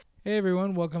Hey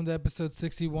everyone, welcome to episode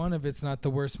 61 of It's Not the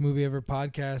Worst Movie Ever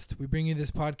podcast. We bring you this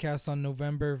podcast on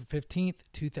November 15th,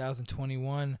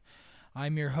 2021.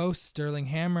 I'm your host, Sterling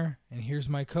Hammer, and here's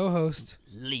my co-host,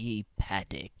 Lee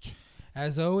Paddock.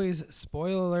 As always,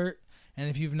 spoiler alert,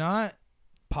 and if you've not,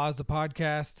 pause the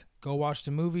podcast, go watch the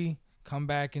movie, come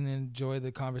back and enjoy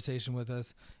the conversation with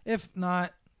us. If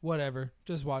not, whatever,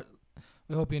 just watch.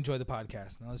 We hope you enjoy the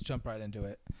podcast. Now let's jump right into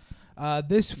it.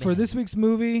 For this week's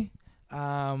movie...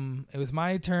 it was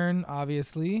my turn,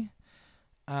 obviously,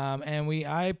 and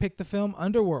I picked the film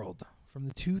Underworld from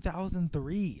the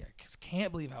 2003. I just can't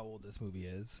believe how old this movie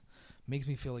is. Makes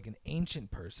me feel like an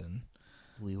ancient person.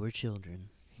 We were children.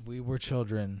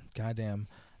 Goddamn.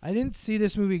 I didn't see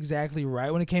this movie exactly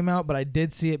right when it came out, but I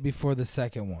did see it before the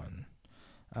second one,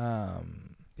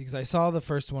 because I saw the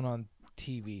first one on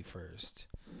TV first.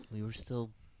 We were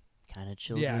still kind of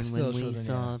children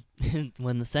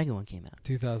when the second one came out.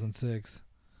 2006.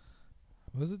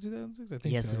 Was it 2006? I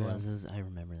think yes, so. it was. I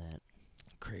remember that.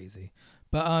 Crazy.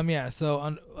 But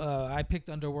so I picked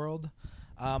Underworld.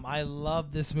 I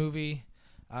love this movie.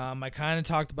 I kind of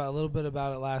talked about a little bit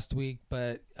about it last week,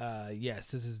 but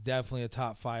yes, this is definitely a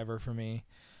top fiver for me.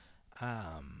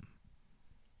 I'm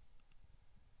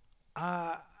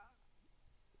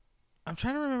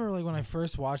trying to remember like when I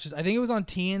first watched this. I think it was on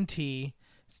TNT.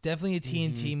 It's definitely a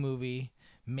TNT movie.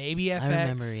 Maybe FX, I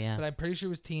remember, yeah. But I'm pretty sure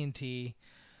it was TNT.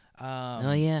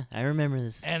 Oh, yeah. I remember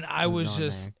this. And I was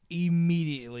just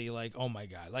immediately like, oh, my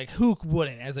God. Like, who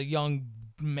wouldn't, as a young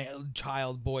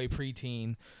child, boy,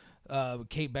 preteen,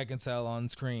 Kate Beckinsale on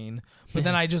screen. But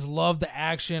then I just loved the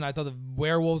action. I thought the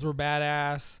werewolves were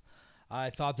badass. I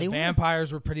thought the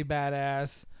vampires were pretty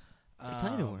badass. They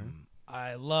kind of were.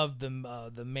 I love the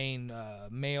main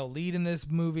male lead in this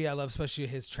movie. I love especially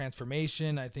his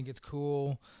transformation. I think it's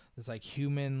cool. This like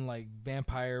human, like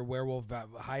vampire werewolf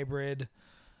hybrid.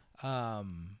 It's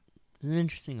an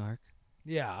interesting arc.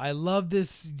 Yeah, I love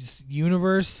this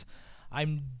universe. I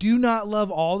do not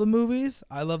love all the movies.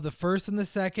 I love the first and the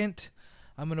second.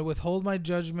 I'm gonna withhold my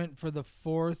judgment for the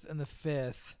fourth and the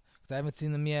fifth because I haven't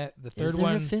seen them yet. The third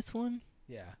one, is there a fifth one?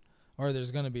 Yeah, or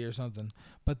there's gonna be or something.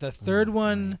 But the third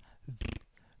one. Right.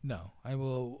 No, I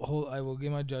will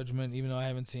give my judgment, even though I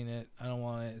haven't seen it. I don't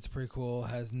want it. It's pretty cool.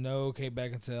 Has no Kate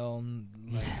Beckinsale,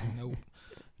 like no,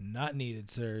 not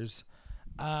needed, sirs.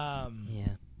 Yeah.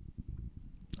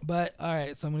 But all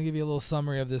right, so I'm gonna give you a little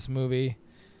summary of this movie.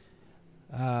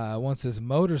 Once this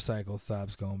motorcycle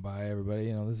stops going by,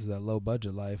 everybody, this is a low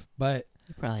budget life. But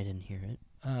You probably didn't hear it.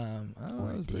 I don't know,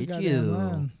 Or it was pretty did goddamn you?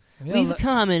 loud. Yeah, Leave a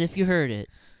comment if you heard it.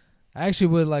 I actually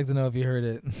would like to know if you heard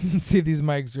it. See if these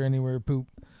mics are anywhere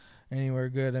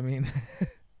good. I mean,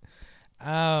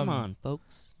 Come on,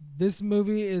 folks. This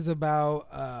movie is about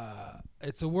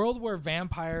it's a world where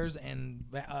vampires and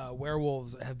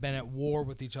werewolves have been at war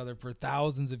with each other for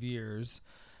thousands of years.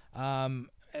 In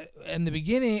the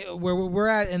beginning, where we're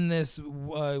at in this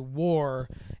war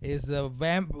is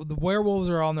the werewolves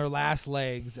are on their last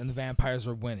legs and the vampires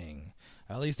are winning.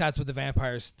 At least that's what the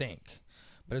vampires think.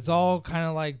 But it's all kind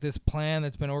of like this plan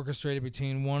that's been orchestrated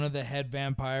between one of the head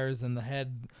vampires and the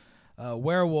head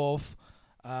werewolf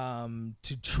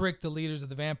to trick the leaders of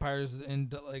the vampires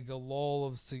into like a lull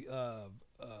of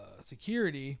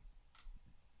security,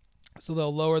 so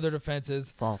they'll lower their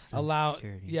defenses,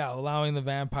 allowing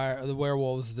the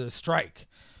werewolves to strike,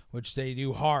 which they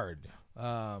do hard.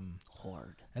 By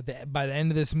the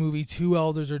end of this movie, 2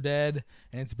 elders are dead,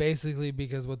 and it's basically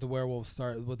because what the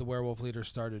werewolf leader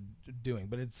started doing.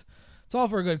 But it's all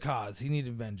for a good cause. He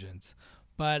needed vengeance.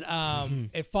 But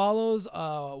it follows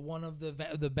one of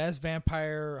the best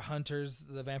vampire hunters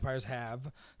the vampires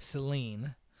have,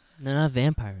 Selene. They're not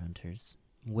vampire hunters.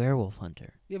 Werewolf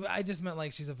hunter. Yeah, but I just meant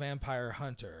like she's a vampire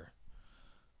hunter.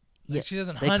 Like Yeah, she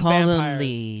doesn't they hunt call vampires. them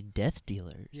the death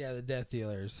dealers. Yeah, the death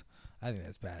dealers. I think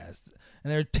that's badass.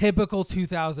 And they're typical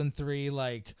 2003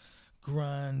 like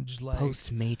grunge, like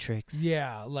post Matrix.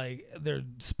 Yeah, like they're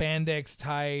spandex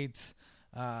tights.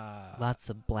 Lots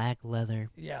of black leather.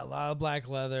 Yeah, a lot of black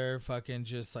leather. Fucking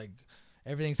just like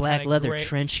everything's black leather gray.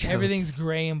 trench coats. Everything's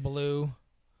gray and blue.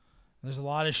 There's a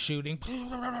lot of shooting.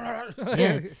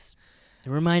 Yeah, it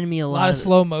reminded me a lot of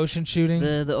slow motion shooting.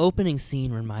 The opening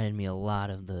scene reminded me a lot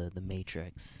of the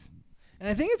Matrix. And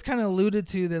I think it's kind of alluded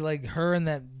to that like her and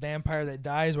that vampire that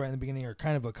dies right in the beginning are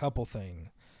kind of a couple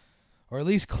thing. Or at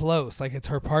least close, like it's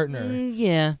her partner.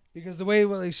 Yeah. Because the way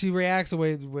like she reacts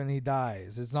away when he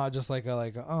dies, it's not just like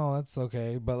oh that's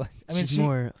okay, but like I mean she's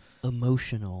more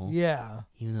emotional. Yeah.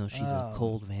 Even though she's a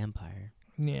cold vampire.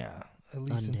 Yeah, at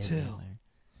least Undead until.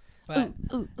 vampire.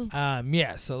 But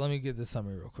yeah. So let me get the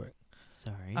summary real quick.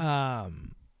 Sorry.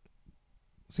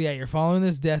 So yeah, you're following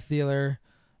this death dealer,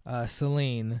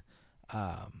 Celine,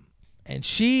 and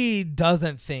she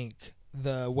doesn't think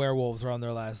the werewolves are on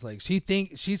their last legs.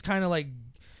 She's kind of like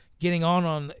getting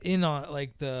on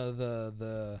like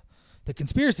the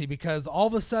conspiracy, because all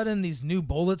of a sudden these new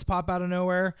bullets pop out of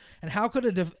nowhere, and how could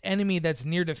an enemy that's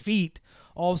near defeat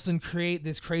all of a sudden create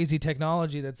this crazy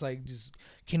technology that's like just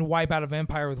can wipe out a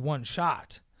vampire with one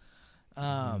shot?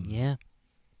 Yeah.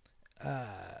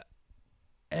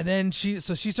 And then she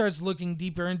starts looking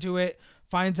deeper into it,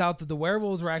 finds out that the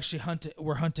werewolves were actually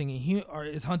hunting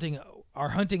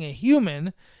a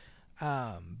human,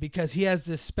 because he has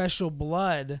this special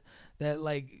blood that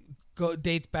like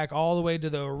dates back all the way to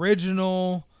the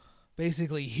original,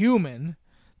 basically human,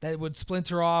 that would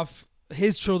splinter off.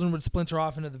 His children would splinter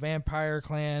off into the vampire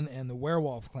clan and the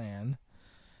werewolf clan,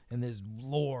 in this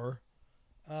lore.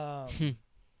 The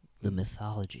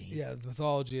mythology. Yeah, the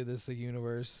mythology of this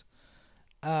universe.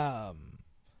 So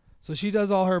she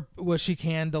does all what she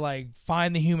can to like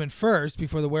find the human first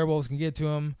before the werewolves can get to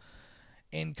him.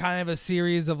 In kind of a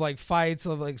series of like fights,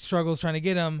 of like struggles trying to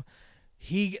get him,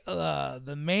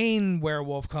 the main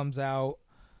werewolf comes out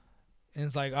and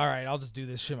it's like, all right, I'll just do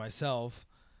this shit myself.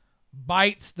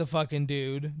 Bites the fucking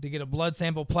dude to get a blood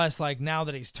sample. Plus, like, now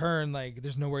that he's turned, like,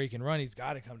 there's nowhere he can run. He's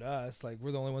got to come to us. Like,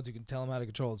 we're the only ones who can tell him how to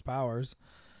control his powers.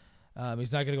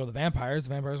 He's not going to go to the vampires. The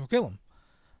vampires will kill him.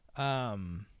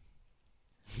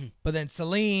 But then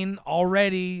Celine,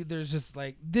 already, there's just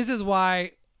like, this is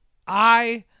why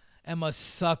I am a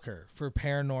sucker for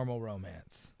paranormal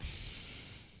romance.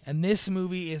 And this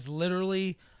movie is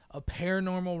literally a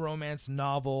paranormal romance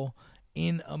novel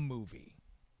in a movie.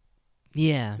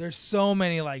 Yeah. There's so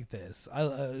many like this.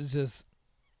 It's just...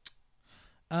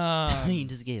 you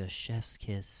just gave a chef's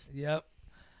kiss. Yep.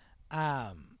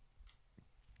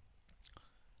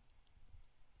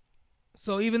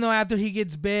 So even though after he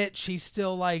gets bit, she's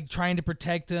still like trying to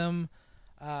protect him.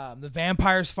 The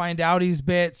vampires find out he's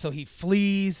bit, so he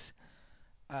flees.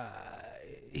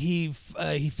 He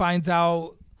finds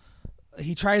out.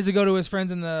 He tries to go to his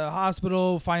friends in the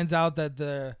hospital. Finds out that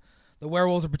the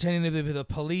werewolves are pretending to be the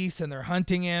police and they're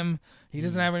hunting him. He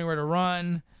doesn't have anywhere to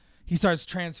run. He starts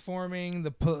transforming.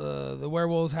 The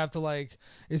werewolves have to like.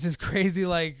 It's this crazy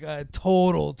like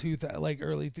total mid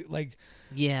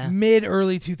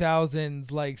early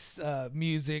 2000s like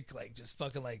music, like just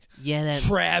fucking like that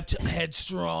trapped,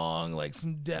 headstrong, like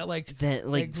some that like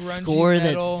score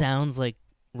metal. That sounds like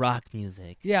rock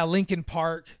music. Yeah, Linkin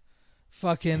Park,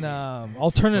 fucking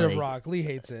alternative rock. Lee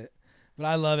hates it, but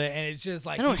I love it, and it's just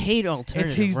like I don't hate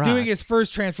alternative he's rock. doing his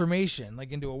first transformation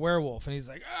like into a werewolf, and he's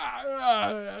like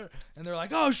and they're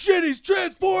like, oh shit, he's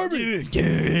transforming.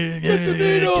 Get the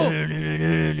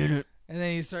needle. And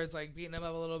then he starts like beating him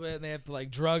up a little bit, and they have to like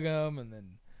drug him, and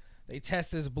then they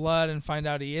test his blood and find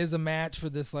out he is a match for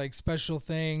this like special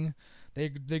thing.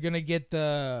 They're gonna get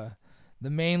the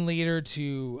main leader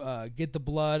to get the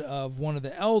blood of one of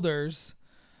the elders,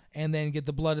 and then get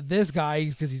the blood of this guy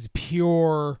because he's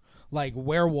pure like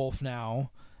werewolf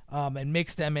now, and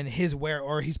mix them in his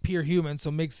or he's pure human, so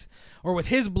with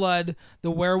his blood, the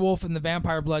werewolf and the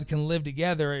vampire blood can live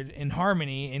together in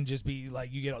harmony and just be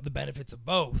like, you get all the benefits of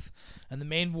both. And the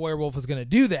main werewolf is going to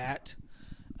do that.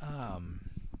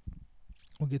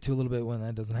 We'll get to a little bit when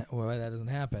that doesn't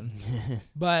happen.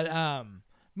 But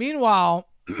meanwhile,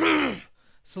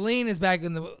 Celine is back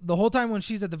in the whole time when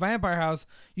she's at the vampire house.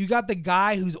 You got the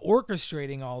guy who's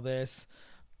orchestrating all this,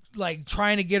 like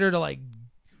trying to get her to like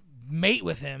mate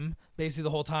with him basically the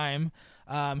whole time.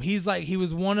 He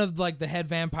was one of like the head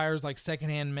vampires, like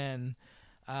secondhand men,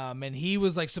 and he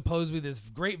was like supposed to be this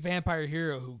great vampire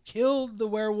hero who killed the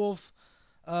werewolf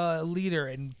leader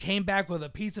and came back with a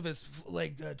piece of his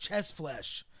chest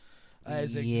flesh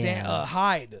as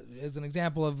hide as an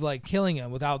example of like killing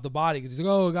him without the body, because he's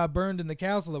like, oh, it got burned in the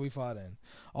castle that we fought in.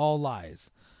 All lies.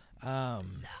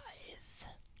 Lies.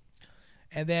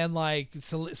 And then like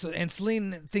and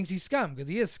Celine thinks he's scum because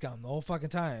he is scum the whole fucking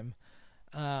time.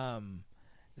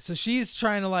 So she's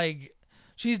trying to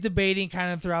she's debating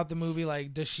kind of throughout the movie,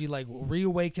 like, does she like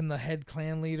reawaken the head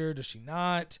clan leader? Does she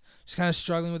not? She's kind of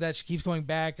struggling with that. She keeps going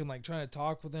back and like trying to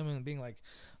talk with him and being like,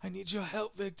 I need your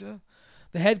help, Victor.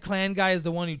 The head clan guy is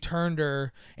the one who turned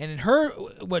her, and in her,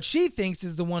 what she thinks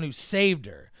is the one who saved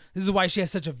her. This is why she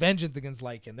has such a vengeance against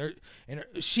Lycan.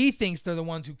 She thinks they're the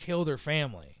ones who killed her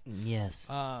family. Yes.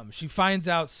 She finds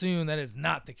out soon that it's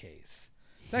not the case.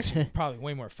 It's actually probably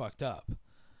way more fucked up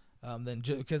than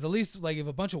because at least like if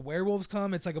a bunch of werewolves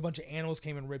come, it's like a bunch of animals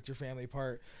came and ripped your family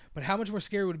apart. But how much more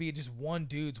scary would it be if just one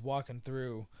dude's walking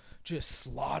through, just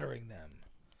slaughtering them?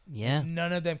 Yeah.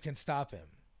 None of them can stop him,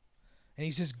 and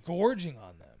he's just gorging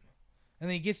on them. And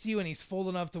then he gets to you, and he's full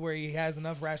enough to where he has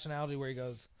enough rationality where he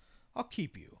goes, "I'll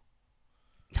keep you."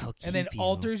 And then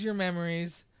alters your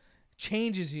memories,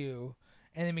 changes you,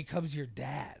 and then becomes your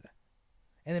dad.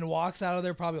 And then walks out of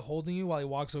there probably holding you while he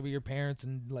walks over your parents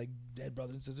and like dead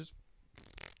brothers and sisters.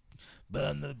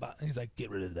 He's like, "Get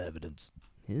rid of the evidence."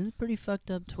 This is a pretty fucked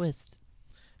up twist.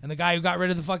 And the guy who got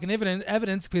rid of the fucking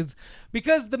evidence because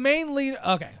the main lead.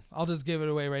 Okay, I'll just give it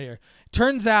away right here.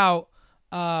 Turns out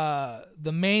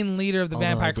the main leader of the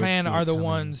vampire clan are the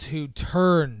ones who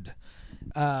turned.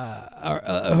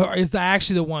 Is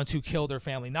actually the ones who killed her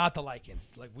family, not the Lycans,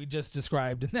 like we just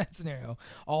described in that scenario.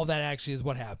 All that actually is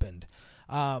what happened.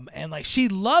 And like she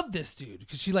loved this dude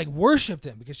because she like worshipped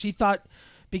him because she thought.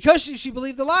 Because she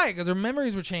believed the lie because her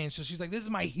memories were changed, so she's like, "This is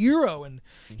my hero," and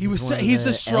he's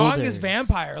the strongest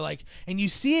vampire. Like, and you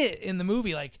see it in the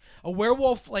movie, like a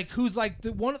werewolf, like who's like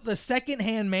the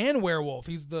second-hand man werewolf.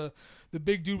 He's the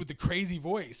big dude with the crazy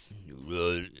voice.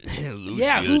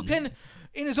 Yeah, who can,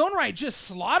 in his own right, just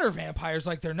slaughter vampires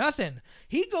like they're nothing.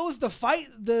 He goes to fight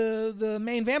the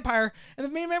main vampire, and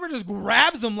the main vampire just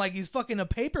grabs him like he's fucking a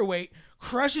paperweight,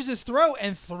 crushes his throat,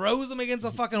 and throws him against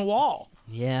the fucking wall.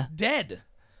 Yeah, dead.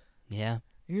 Yeah.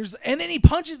 And then he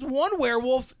punches one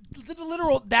werewolf.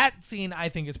 That scene I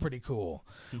think is pretty cool.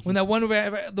 When that one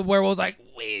the werewolf's like,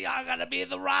 "We are gonna be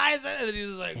the rise," and then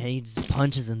he's like, he just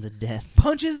punches him to death.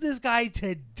 Punches this guy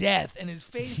to death, and his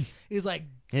face is like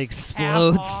it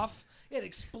explodes. Half off. It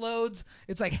explodes.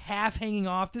 It's like half hanging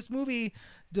off. This movie,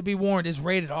 to be warned, is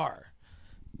rated R.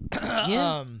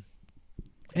 Yeah. And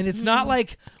it's not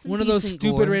like one of those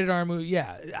stupid gore. Rated R movies.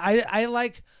 Yeah, I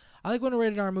like when a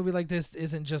rated R movie like this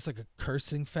isn't just like a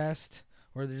cursing fest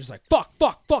where they're just like fuck,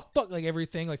 like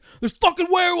everything, like there's fucking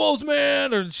werewolves,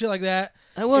 man, or shit like that.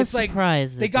 I was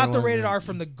surprised they got the rated R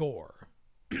from the gore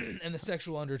and the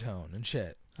sexual undertone and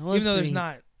shit. Even though there's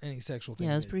not any sexual thing.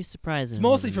 Yeah, I was pretty surprised. It's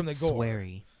mostly from the gore.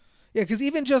 Sweary. Yeah, because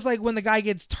even just like when the guy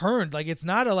gets turned, like it's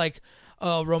not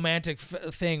a romantic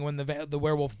thing when the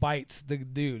werewolf bites the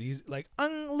dude. He's like, a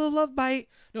little love bite.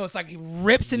 No, it's like he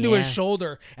rips into his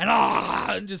shoulder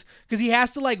and just because he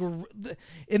has to like.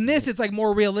 In this, it's like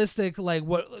more realistic. Like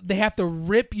what they have to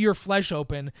rip your flesh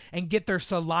open and get their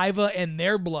saliva and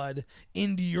their blood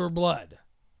into your blood,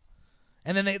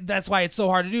 and then that's why it's so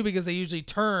hard to do because they usually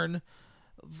turn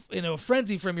in a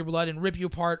frenzy from your blood and rip you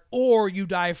apart, or you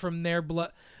die from their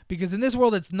blood. Because in this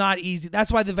world, it's not easy.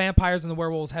 That's why the vampires and the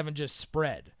werewolves haven't just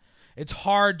spread. It's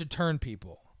hard to turn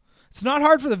people. It's not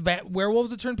hard for the werewolves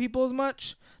to turn people as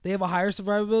much. They have a higher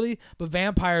survivability. But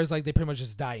vampires, like, they pretty much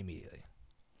just die immediately.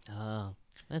 Oh,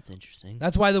 that's interesting.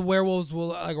 That's why the werewolves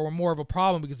are more of a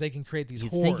problem because they can create these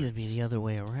hordes. You'd think it would be the other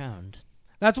way around.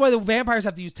 That's why the vampires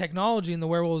have to use technology and the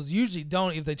werewolves usually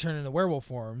don't if they turn into werewolf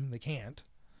form. They can't.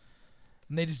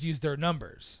 And they just use their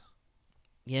numbers.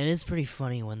 Yeah, it is pretty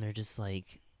funny when they're just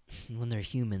like... When they're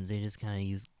humans, they just kind of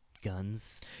use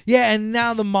guns. Yeah, and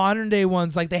now the modern day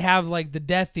ones, like they have like the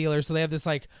death dealer, so they have this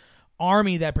like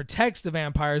army that protects the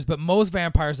vampires. But most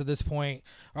vampires at this point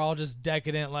are all just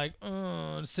decadent, like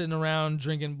sitting around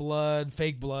drinking blood,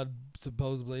 fake blood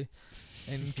supposedly,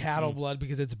 and cattle blood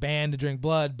because it's banned to drink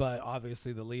blood. But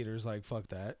obviously the leader's like fuck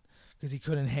that because he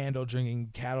couldn't handle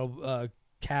drinking cattle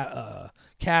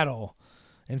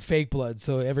and fake blood.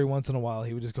 So every once in a while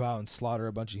he would just go out and slaughter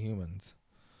a bunch of humans.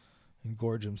 And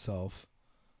gorge himself.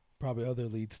 Probably other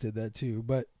elites did that too,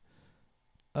 but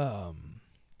the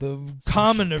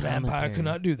commoner vampire could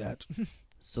not do that.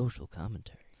 Social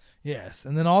commentary. Yes,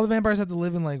 and then all the vampires have to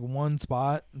live in like one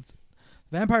spot.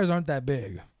 Vampires aren't that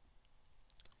big.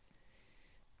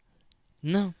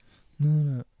 No.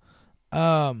 Sorry,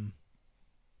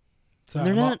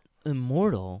 they're not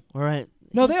immortal, all right?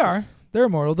 No, they are. They're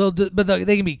immortal.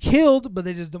 They can be killed, but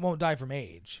they just won't die from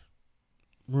age.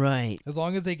 Right. As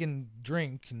long as they can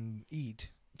drink and eat.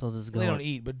 They'll just go. They don't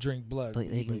eat, but drink blood.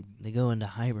 They go into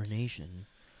hibernation.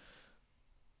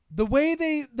 The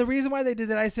reason why they did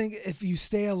that, I think, if you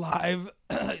stay alive,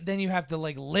 then you have to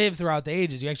like live throughout the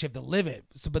ages. You actually have to live it.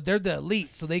 So, but they're the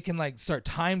elite, so they can like start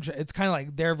time. It's kind of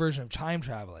like their version of time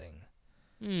traveling.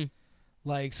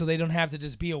 Like, so they don't have to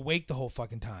just be awake the whole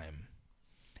fucking time.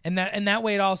 And that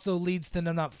way, it also leads to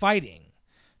them not fighting.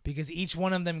 Because each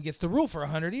one of them gets to rule for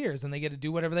 100 years, and they get to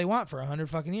do whatever they want for 100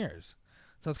 fucking years.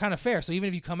 So it's kind of fair. So even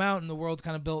if you come out and the world's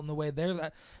kind of built in the way they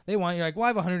want, you're like, well, I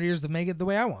have 100 years to make it the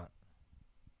way I want.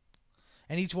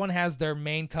 And each one has their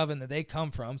main coven that they come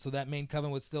from, so that main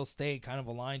coven would still stay kind of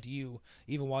aligned to you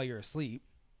even while you're asleep.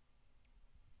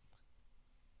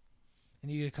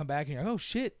 And you come back and you're like, oh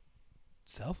shit,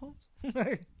 cell phones?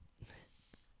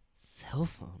 Cell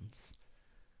phones?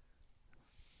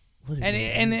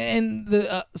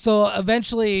 So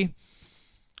eventually,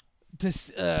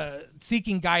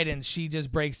 seeking guidance, she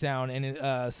just breaks down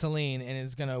and Selene, and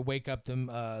is gonna wake up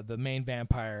the main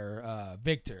vampire,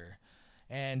 Victor.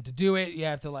 And to do it, you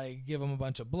have to like give them a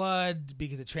bunch of blood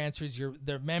because it transfers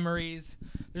their memories.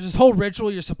 There's this whole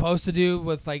ritual you're supposed to do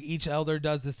with like each elder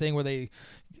does this thing where they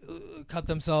cut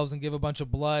themselves and give a bunch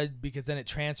of blood because then it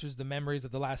transfers the memories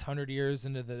of the last 100 years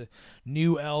into the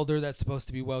new elder that's supposed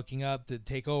to be waking up to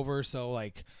take over. So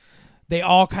like they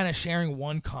all kind of sharing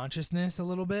one consciousness a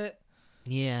little bit.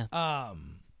 Yeah.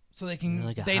 So they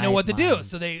can they know what to do.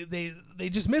 So they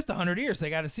just missed 100 years. So they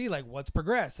got to see like what's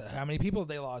progressed, how many people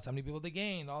they lost, how many people they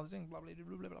gained, all these things, blah blah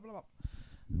blah blah blah blah.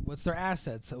 What's their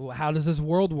assets? How does this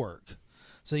world work?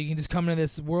 So you can just come into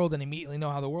this world and immediately know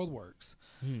how the world works.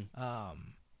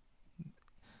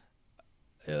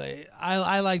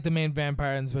 I like the main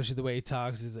vampire, and especially the way he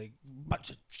talks. He's like bunch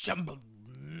of jumbled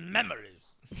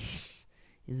memories.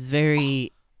 He's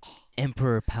very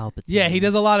Emperor Palpatine. Yeah, he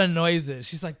does a lot of noises.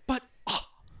 She's like, but.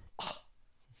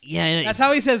 Yeah, that's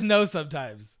how he says no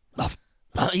sometimes.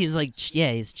 He's like,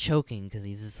 he's choking because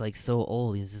he's just like so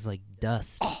old. He's just like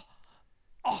dust.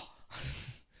 But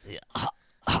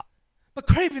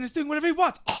Kraven is doing whatever he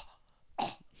wants.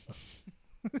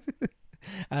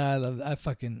 I love that. I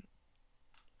fucking.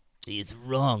 He's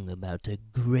wrong about a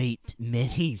great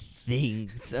many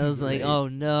things. I was like, oh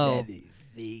no,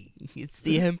 it's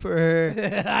the Emperor.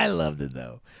 I loved it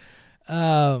though.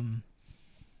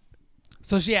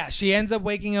 So she ends up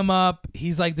waking him up.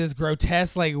 He's like this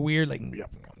grotesque, like weird, and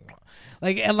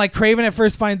like Kraven at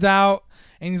first finds out,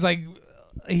 and he's like,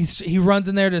 he runs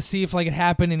in there to see if like it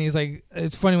happened, and he's like,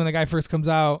 it's funny when the guy first comes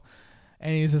out,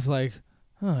 and he's just like,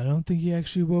 oh, I don't think he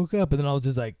actually woke up, and then I was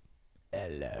just like,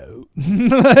 hello,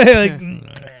 like,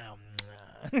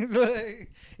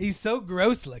 he's so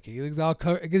gross looking. He looks all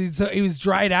covered because he was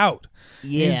dried out.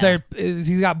 Yeah,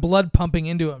 he's got blood pumping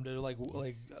into him to like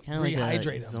rehydrate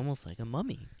him. He's almost like a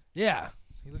mummy. Yeah,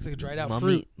 he looks like a dried out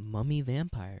fruit. Mummy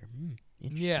vampire.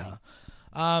 Interesting. Yeah.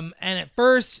 And at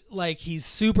first, like he's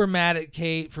super mad at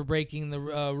Kate for breaking the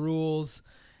rules,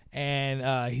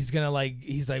 and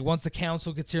he's like once the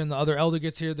council gets here and the other elder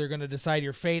gets here, they're gonna decide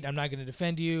your fate. I'm not gonna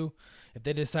defend you. If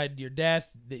they decide you're dead,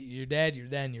 you're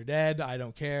dead. I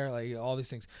don't care. Like all these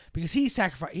things because he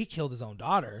killed his own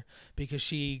daughter because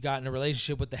she got in a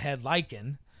relationship with the head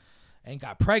Lycan and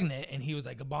got pregnant, and he was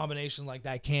like, abomination like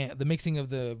that can't. The mixing of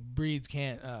the breeds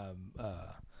can't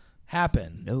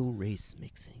happen. No race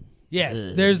mixing.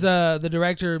 Yes, there's the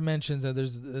director mentions that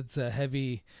it's a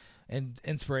heavy and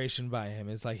inspiration by him.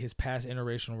 It's like his past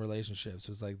interracial relationships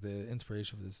was like the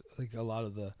inspiration for this, like a lot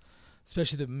of the,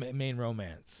 especially the main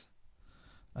romance.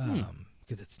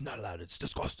 Because it's not allowed, it's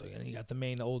disgusting, and you got the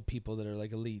main old people that are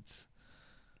like elites,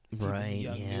 right? The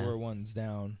young, newer ones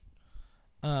down.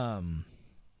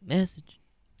 Message.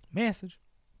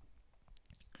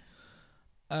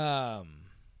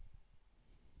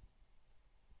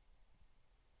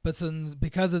 But since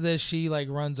because of this, she like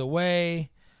runs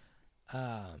away,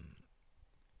 to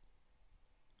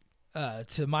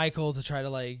Michael to try to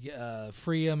like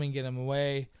free him and get him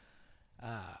away.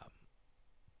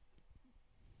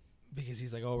 Because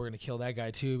he's like, oh, we're gonna kill that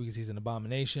guy too because he's an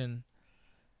abomination.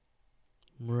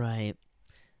 Right.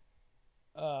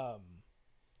 But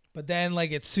then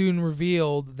like it's soon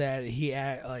revealed that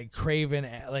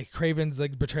Kraven's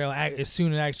like betrayal is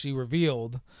soon actually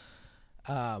revealed.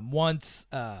 Once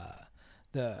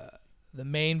the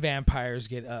main vampires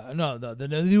get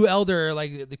the new elder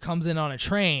like comes in on a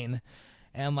train,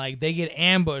 and like they get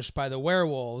ambushed by the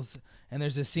werewolves, and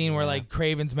there's this scene where like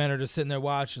Kraven's men are just sitting there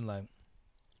watching like.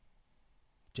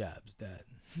 Job's dead.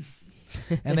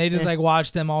 And they just like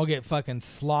watch them all get fucking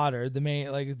slaughtered.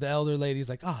 The elder lady's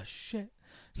like, oh shit.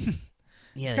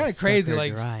 Yeah, it's kind of crazy.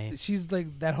 Like dry. she's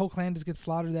like that whole clan just gets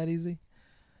slaughtered that easy.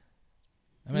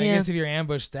 I mean, I guess if you're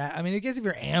ambushed if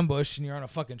you're ambushed and you're on a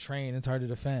fucking train, it's hard to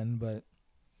defend. But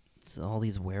it's all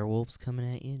these werewolves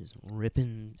coming at you, just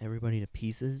ripping everybody to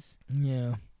pieces.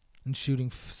 Yeah, and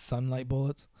shooting sunlight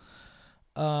bullets.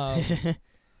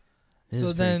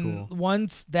 So then cool.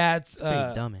 Once that's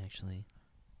pretty dumb actually.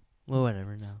 Well,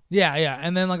 whatever now. Yeah,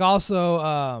 and then like also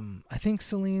I think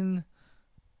Selene,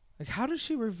 like how does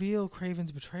she reveal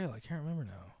Kraven's betrayal? I can't remember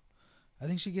now. I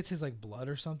think she gets his like blood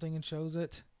or something and shows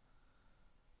it.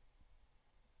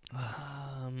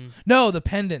 No, the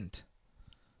pendant.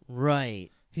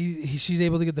 Right. She's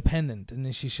able to get the pendant, and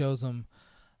then she shows him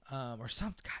or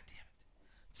something. God damn it.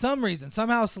 Some reason,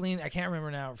 somehow Selene, I can't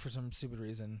remember now for some stupid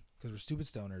reason because we're stupid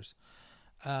stoners.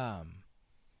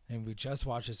 And we just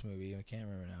watched this movie. I can't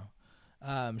remember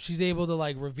she's able to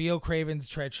like reveal Craven's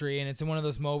treachery, and it's in one of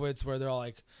those moments where they're all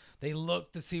like, they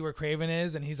look to see where Craven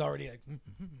is, and he's already like,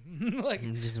 like,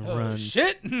 oh runs.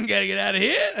 shit, gotta get out of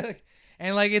here.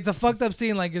 And like, it's a fucked up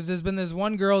scene. Like, 'cause there's been this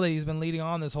one girl that he's been leading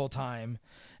on this whole time,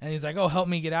 and he's like, oh, help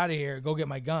me get out of here. Go get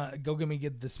my gun.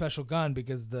 Get the special gun,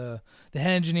 because the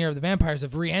head engineer of the vampires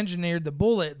have re-engineered the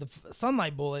bullet, the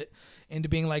sunlight bullet, into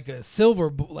being like a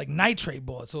silver, like nitrate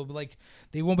bullet. So like,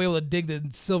 they won't be able to dig the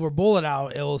silver bullet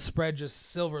out. It'll spread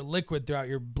just silver liquid throughout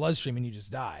your bloodstream, and you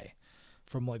just die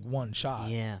from like one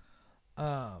shot. Yeah.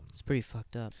 It's pretty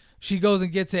fucked up. She goes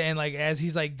and gets it, and like, as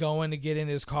he's like going to get in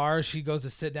his car, she goes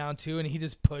to sit down too, and he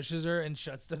just pushes her and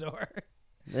shuts the door.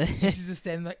 She's just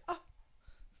standing like, oh,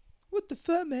 what the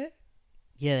fuck, man?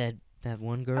 Yeah, that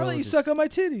one girl. I'll let you suck on my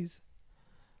titties.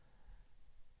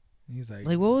 And he's like,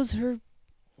 what was her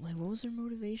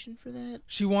motivation for that?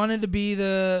 She wanted to be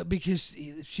because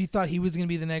she thought he was gonna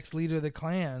be the next leader of the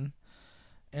clan,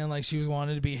 and like, she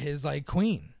wanted to be his like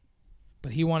queen,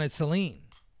 but he wanted Selene.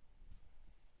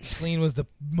 Selene was the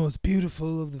most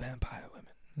beautiful of the vampire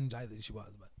women, and I think she was,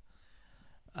 but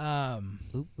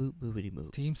boop boop boopity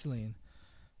boop. Team Selene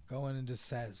going and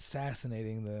just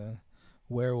assassinating the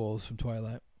werewolves from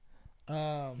Twilight.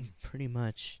 Pretty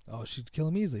much. Oh, she'd kill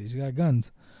them easily. She got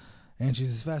guns, and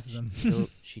she's as fast as them.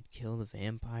 She'd kill the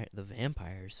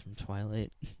vampires from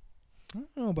Twilight. I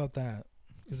don't know about that,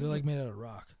 because they're like made out of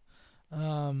rock. I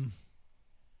don't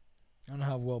know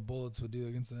how well bullets would do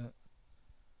against that.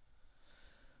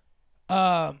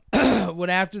 When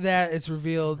after that it's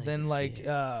revealed, then like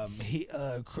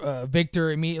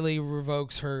Victor immediately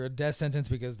revokes her death sentence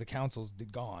because the council's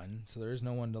gone, so there's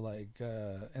no one to like,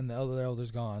 and the other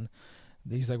elder's gone.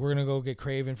 He's like, we're gonna go get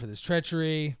Craven for this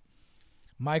treachery.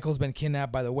 Michael's been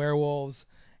kidnapped by the werewolves,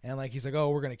 and like, he's like,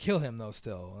 oh, we're gonna kill him though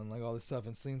still, and like all this stuff,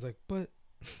 and Celine's like, but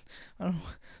I don't know.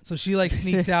 So she like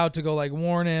sneaks out to go like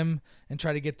warn him and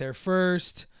try to get there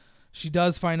first. She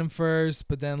does find him first,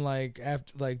 but then like,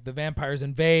 after like the vampires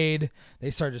invade,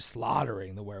 they start just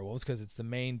slaughtering the werewolves because it's the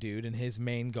main dude and his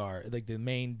main guard, like the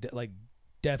main like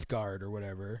death guard or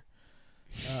whatever.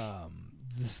 So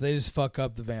they just fuck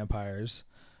up the vampires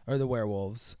or the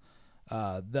werewolves.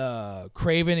 The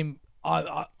Craven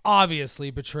obviously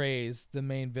betrays the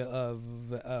main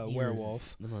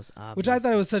werewolf, the most obvious, which I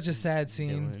thought it was such a sad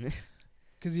scene. villain.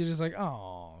 Because you're just like,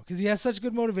 oh, because he has such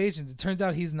good motivations. It turns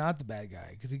out he's not the bad guy,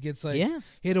 because he gets like, Yeah.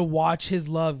 he had to watch his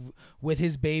love with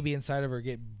his baby inside of her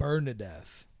get burned to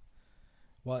death.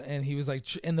 Well, and he was like,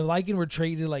 and the Lycan were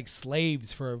treated like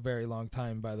slaves for a very long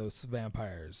time by those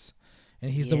vampires,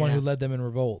 and he's the one Yeah. who led them in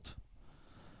revolt.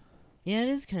 Yeah, it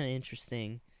is kind of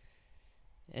interesting.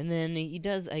 And then he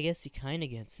does, I guess he kind of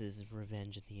gets his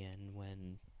revenge at the end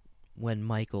when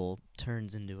Michael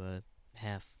turns into a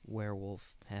half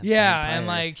werewolf, half vampire And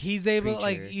like, he's able, creature.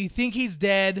 like, you think he's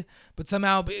dead, but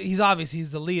somehow he's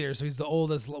the leader, so he's the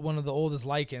oldest, one of the oldest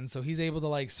Lycans, so he's able to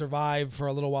like survive for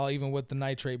a little while even with the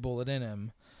nitrate bullet in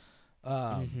him.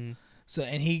 So,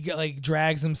 and he like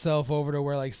drags himself over to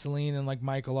where like Selene and like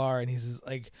Michael are, and he's just,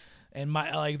 like, and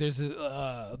there's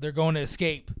they're going to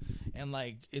escape, and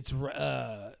like it's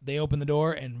they open the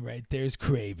door, and right there's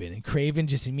Craven, and Craven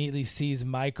just immediately sees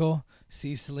Michael,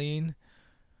 sees Selene,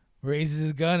 raises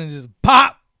his gun and just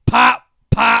pop, pop,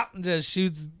 pop, and just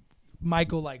shoots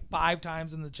Michael like 5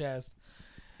 times in the chest.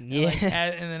 Yeah. And, like,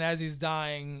 and then as he's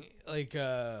dying, like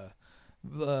the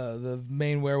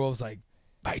main werewolf's like,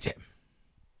 bite him,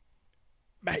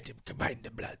 combine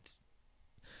the bloods.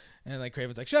 And like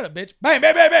Craven's like, shut up, bitch, bang,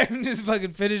 bang, bang, bang, and just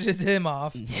fucking finishes him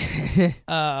off.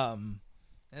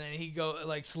 And then he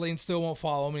like, Selene still won't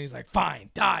follow him, and he's like, fine,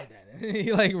 die then. And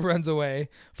he like runs away,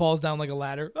 falls down like a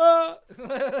ladder. Ah!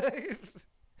 And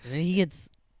then he gets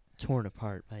torn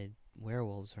apart by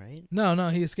werewolves, right? No,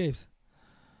 he escapes.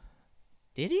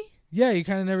 Did he? Yeah, you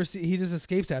kind of never see. He just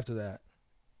escapes after that.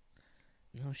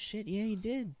 No shit. Yeah, he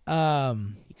did.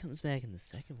 He comes back in the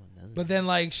second one, doesn't he? But then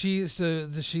like she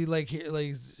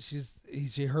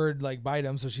heard like bite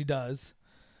him, so she does.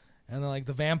 And then like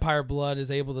the vampire blood is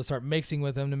able to start mixing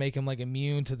with him to make him like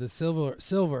immune to the silver,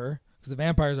 because the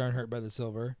vampires aren't hurt by the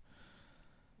silver.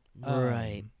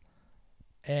 Right.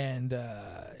 And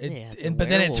but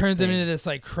then it turns him into this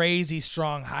like crazy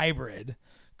strong hybrid,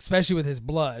 especially with his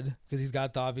blood, because he's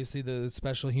got obviously the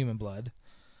special human blood.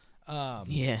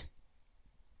 Yeah.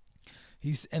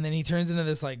 And then he turns into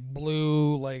this like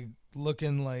blue, like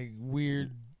looking like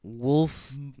weird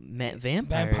wolf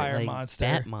vampire like monster.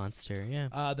 Bat monster,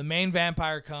 yeah. The main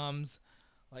vampire comes,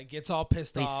 like gets all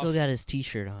pissed But off. he still got his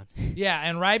t-shirt on. Yeah,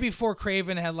 and right before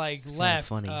Craven had like It's left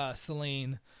funny.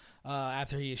 Selene,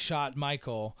 after he shot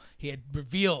Michael, he had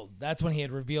revealed. That's when he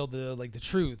had revealed the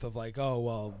truth of like, oh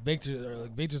well,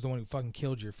 Victor's the one who fucking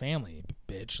killed your family,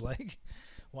 bitch. Like,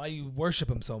 why do you worship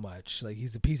him so much? Like,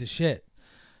 he's a piece of shit.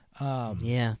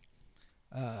 Yeah.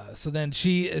 So then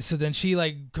she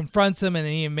like confronts him, and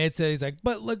then he admits it. He's like,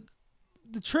 but look,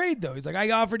 the trade though. He's like,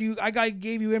 I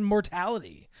gave you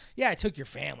immortality. Yeah, I took your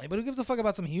family, but who gives a fuck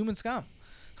about some human scum?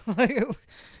 Like,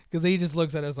 because he just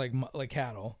looks at us like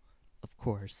cattle. Of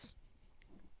course.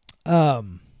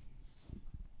 Sorry,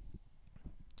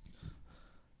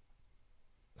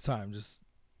 I'm just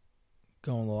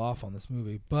going a little off on this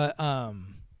movie, but a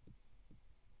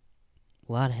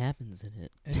lot happens in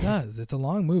it. it does. It's a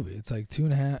long movie. It's like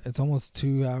 2.5. It's almost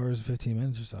 2 hours and 15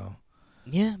 minutes or so.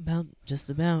 Yeah, just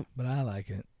about. But I like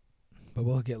it. But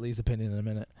we'll get Lee's opinion in a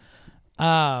minute.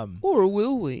 Or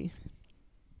will we?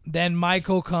 Then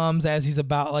Michael comes as he's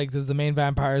about the main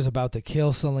vampire is about to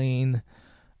kill Celine,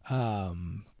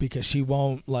 because she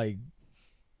won't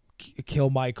kill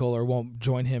Michael or won't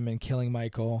join him in killing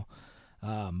Michael.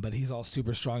 But he's all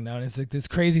super strong now, and it's like this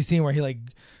crazy scene where he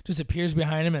just appears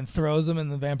behind him and throws him,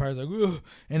 and the vampire's like, ugh.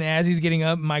 And as he's getting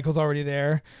up, Michael's already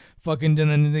there, and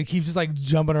then they keep just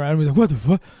jumping around. He's like, what the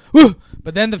fuck? Ugh.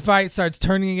 But then the fight starts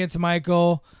turning against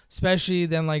Michael, especially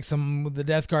then some of the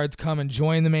Death Guards come and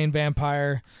join the main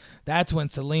vampire. That's when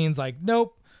Celine's like,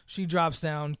 nope. She drops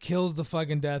down, kills the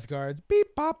fucking Death Guards,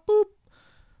 beep pop boop,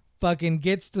 fucking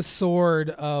gets the sword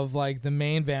of the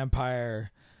main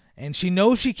vampire. And she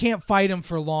knows she can't fight him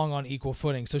for long on equal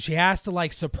footing, so she has to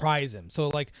surprise him. So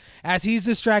as he's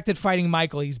distracted fighting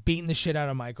Michael, he's beating the shit out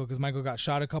of Michael because Michael got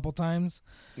shot a couple times.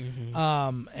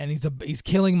 Mm-hmm. And he's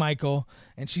killing Michael,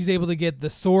 and she's able to get the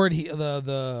sword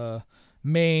the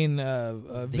main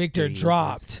Victor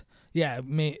dropped. Yeah,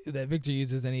 that Victor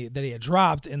uses that he had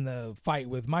dropped in the fight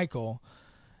with Michael,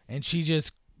 and she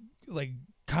just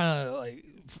kind of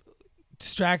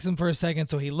distracts him for a second,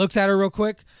 so he looks at her real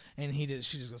quick, and she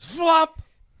just goes flop,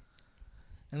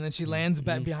 and then she lands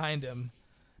back behind him,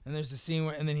 and there's the scene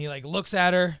where, and then he looks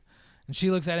at her, and she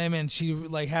looks at him, and she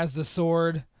has the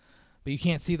sword, but you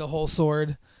can't see the whole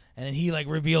sword, and then he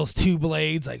reveals 2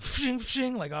 blades, fshing,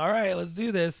 fshing, all right, let's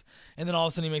do this, and then all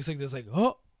of a sudden he makes this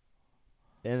oh.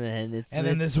 And then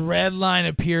then this red line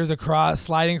appears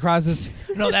sliding across this.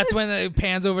 No, that's when it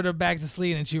pans over to back to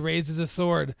Celine, and she raises a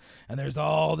sword, and there's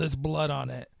all this blood on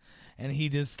it, and he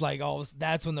just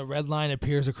that's when the red line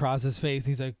appears across his face. And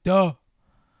he's like, duh.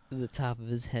 The top of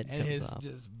his head and comes off.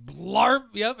 Just blarp.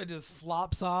 Yep, it just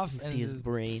flops off. You see his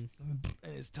brain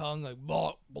and his tongue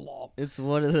blop blop. It's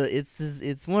one of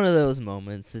those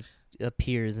moments. It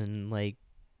appears in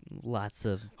lots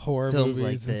of horror films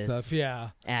movies like and this. Stuff.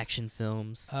 Yeah, action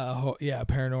films.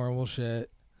 Paranormal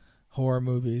shit, horror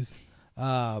movies.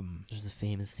 There's a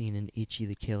famous scene in Ichi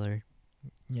the Killer.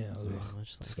 Yeah, very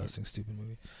much disgusting, stupid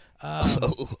movie.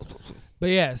 But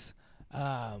yes,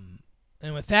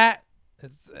 and with that,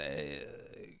 it's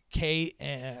Kate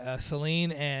and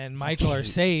Celine and Michael are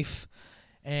safe,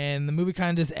 and the movie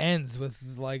kind of just ends with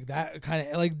that kind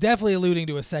of definitely alluding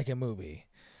to a second movie,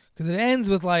 because it ends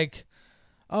with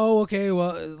oh, okay,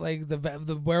 well,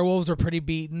 the werewolves are pretty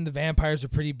beaten, the vampires are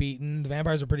pretty beaten, the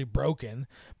vampires are pretty broken,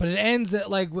 but it ends at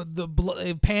with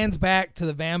it pans back to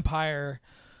the vampire,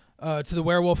 to the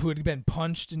werewolf who had been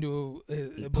punched into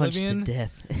oblivion, punched to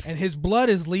death, and his blood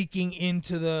is leaking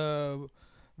into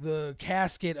the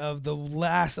casket of the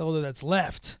last elder that's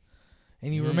left,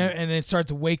 and you remember, and it starts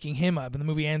waking him up, and the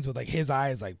movie ends with his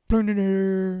eyes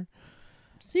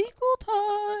sequel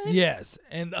time. Yes,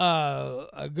 and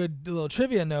a good little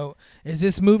trivia note is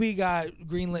this movie got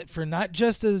greenlit for not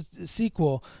just a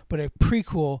sequel, but a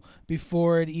prequel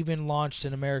before it even launched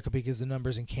in America because the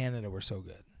numbers in Canada were so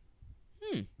good.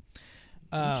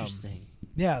 Interesting.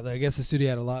 Yeah, I guess the studio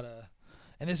had a lot of,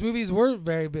 and these movies were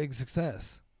very big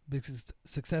successes.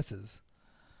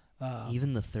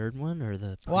 Even the third one or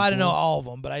the prequel? Well, I don't know all of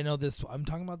them, but I know this. I'm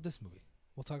talking about this movie.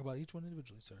 We'll talk about each one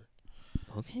individually, sir.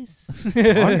 Okay,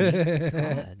 sorry.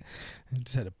 God. I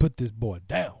just had to put this boy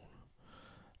down.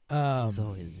 It's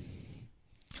always.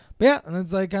 But yeah, and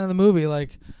that's kind of the movie,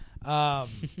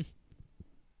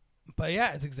 but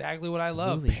yeah, it's exactly what I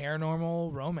love.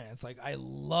 Paranormal romance. I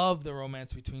love the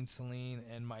romance between Celine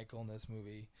and Michael in this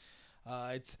movie.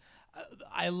 I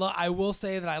will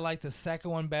say that I like the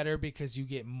second one better because you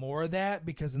get more of that,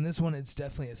 because in this one it's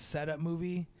definitely a setup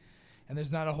movie, and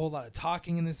there's not a whole lot of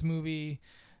talking in this movie.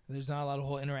 There's not a lot of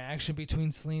whole interaction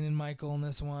between Celine and Michael in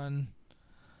this one.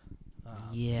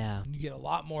 Yeah. You get a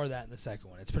lot more of that in the second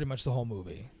one. It's pretty much the whole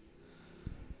movie.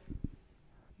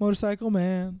 Motorcycle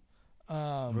Man.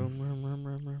 Rum.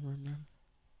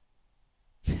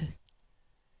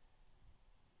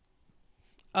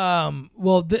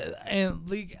 Well, and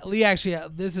Lee actually,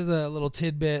 this is a little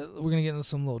tidbit. We're gonna get into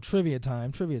some little trivia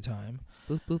time.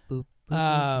 Boop boop boop.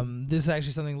 This is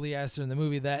actually something Lee asked her in the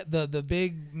movie, that the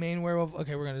big main werewolf.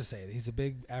 Okay, we're gonna just say it. He's a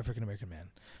big African American man.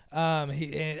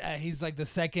 He's like the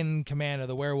second command of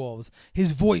the werewolves.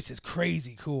 His voice is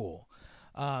crazy cool.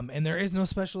 And there is no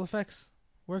special effects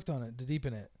worked on it to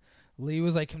deepen it. Lee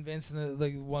was like convinced when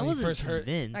he first heard.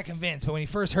 Not convinced, but when he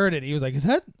first heard it, he was like, "Is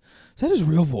that his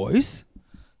real voice?"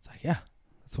 It's like, yeah,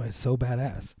 that's why it's so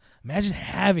badass. Imagine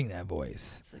having that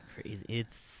voice. It's crazy.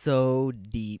 It's so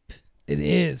deep. It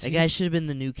is. That guy should have been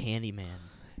the new Candyman.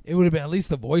 It would have been at least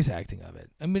the voice acting of it.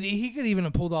 I mean, he could even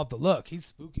have pulled off the look. He's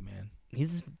spooky, man.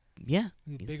 He's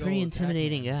a pretty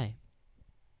intimidating guy.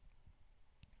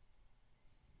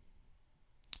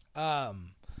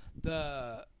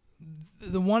 The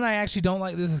one I actually don't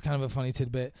like. This is kind of a funny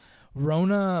tidbit.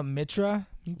 Rona Mitra.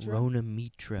 Rona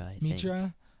Mitra. I think.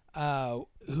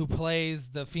 Who plays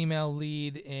the female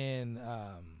lead in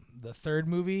the third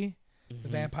movie, the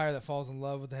vampire that falls in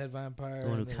love with the head vampire. The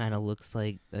one who kind of looks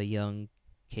like a young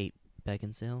Kate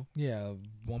Beckinsale. Yeah,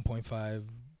 1.5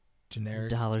 generic.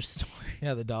 Dollar store.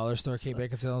 Yeah, the dollar store Kate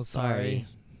Beckinsale. Sorry,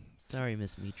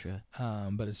 Miss Mitra.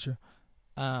 But it's true.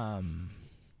 But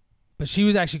she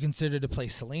was actually considered to play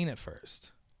Celine at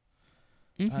first.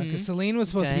 Because Celine was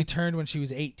supposed to be turned when she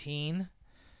was 18.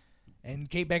 And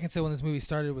Kate Beckinsale, when this movie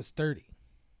started, was 30.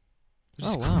 Which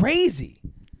is crazy.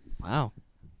 Wow.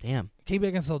 Damn. Kate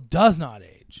Beckinsale does not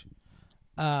age.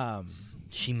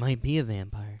 She might be a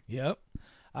vampire. Yep.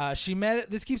 She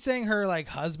met, this keeps saying her like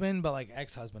husband, but like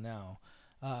ex-husband now.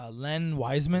 Len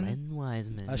Wiseman.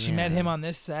 She met him on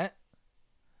this set.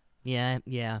 Yeah.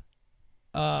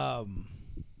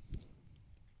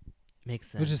 Makes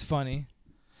sense. Which is funny.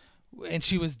 And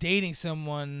she was dating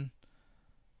someone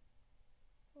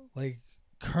like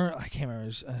I can't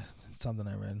remember. Something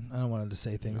I read. I don't want to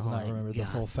say things and not remember the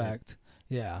whole fact.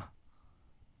 Yeah.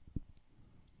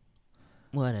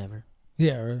 Whatever.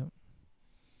 Yeah, right.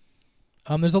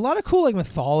 There's a lot of cool like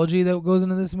mythology that goes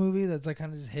into this movie that's like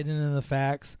kind of just hidden in the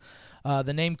facts.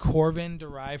 The name Corvin,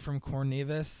 derived from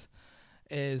Cornelius,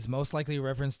 is most likely a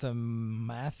reference to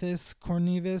Mathis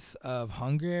Cornelius of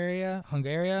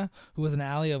Hungaria, who was an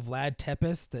ally of Vlad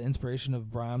Tepes, the inspiration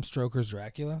of Bram Stoker's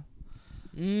Dracula.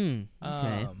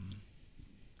 Okay.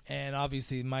 And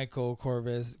obviously Michael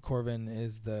Corvin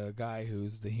is the guy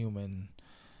who's the human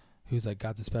who's like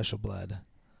got the special blood.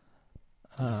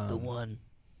 He's the one.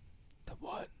 The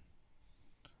one.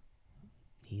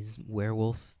 He's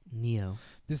werewolf Neo.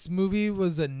 This movie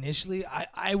was initially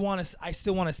I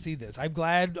still want to see this. I'm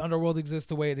glad Underworld exists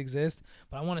the way it exists,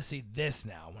 but I want to see this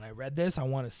now. When I read this, I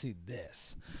want to see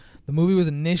this. The movie was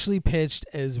initially pitched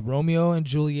as Romeo and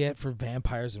Juliet for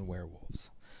vampires and werewolves.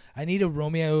 I need a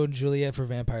Romeo and Juliet for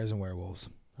vampires and werewolves.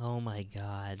 Oh my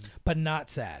god. But not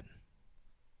sad.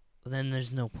 Well, then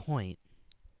there's no point.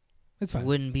 It's fine. It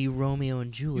wouldn't be Romeo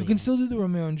and Juliet. You can still do the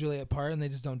Romeo and Juliet part and they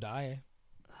just don't die.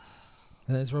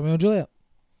 And it's Romeo and Juliet.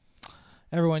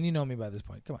 Everyone, you know me by this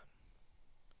point. Come on.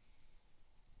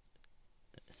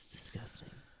 It's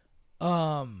disgusting.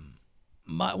 One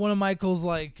of Michael's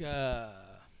like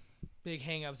big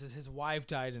hang-ups is his wife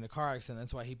died in a car accident.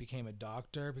 That's why he became a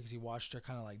doctor, because he watched her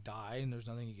kind of like die and there's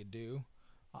nothing he could do.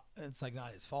 It's like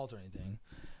not his fault or anything.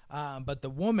 But the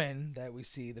woman that we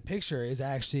see, the picture, is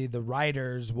actually the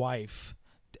writer's wife,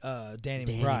 Danny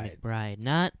McBride.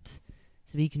 Not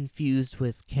to be confused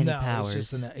with Kenny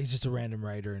Powers. He's just a random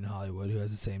writer in Hollywood who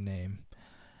has the same name.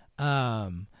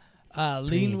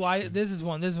 Lean White. This is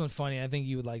one funny. I think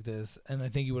you would like this, and I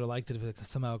think you would have liked it if it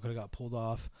somehow could have got pulled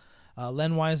off.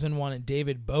 Len Wiseman wanted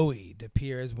David Bowie to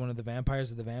appear as one of the vampires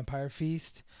of the Vampire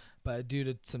Feast, but due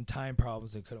to some time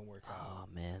problems, it couldn't work out. Oh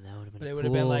man, that would have been. But it would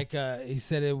have been like he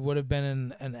said it would have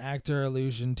been an actor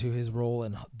allusion to his role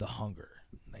in The Hunger,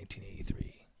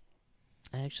 1983.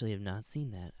 I actually have not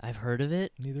seen that. I've heard of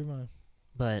it. Neither have I.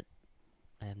 But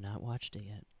I have not watched it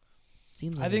yet.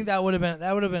 Seems like I think that would have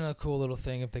been a cool little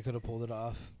thing if they could have pulled it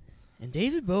off. And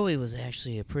David Bowie was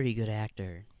actually a pretty good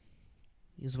actor.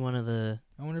 He was one of the.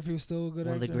 I wonder if he was still a good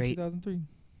actor in 2003.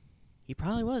 He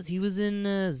probably was. He was in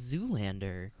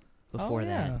Zoolander before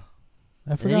that.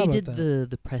 I forgot and then he about did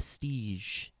the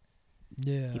Prestige.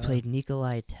 Yeah. He played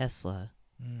Nikolai Tesla.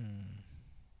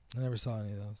 I never saw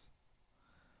any of those.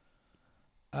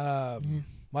 Well,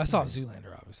 I saw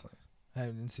Zoolander, obviously. I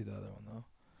didn't see the other one,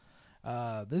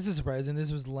 though. This is surprising.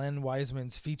 This was Len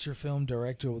Wiseman's feature film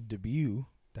directorial debut.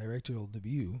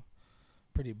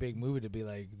 Pretty big movie to be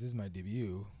like, this is my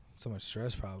debut. So much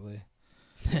stress, probably.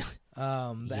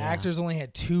 The Yeah. actors only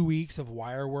had 2 weeks of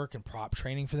wire work and prop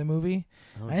training for the movie.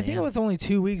 Oh, And I think damn. with only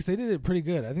 2 weeks, they did it pretty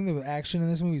good. I think the action in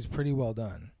this movie is pretty well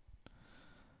done.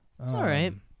 It's all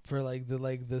right. For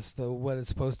the what it's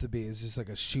supposed to be is just like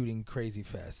a shooting crazy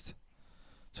fest.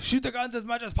 So shoot the guns as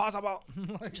much as possible.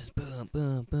 Just boom,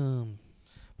 boom, boom.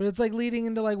 But it's like leading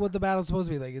into like what the battle's supposed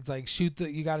to be. Like it's like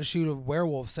you got to shoot a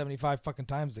werewolf 75 fucking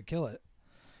times to kill it.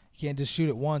 You can't just shoot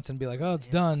it once and be like, oh, it's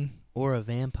done. Or a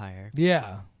vampire.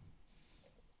 Yeah.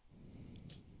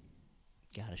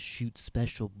 Gotta shoot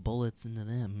special bullets into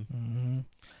them. Mm-hmm.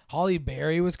 Halle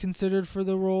Berry was considered for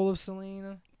the role of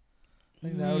Selena. I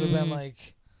think that would have been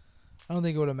like, I don't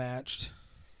think it would have matched.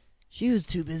 She was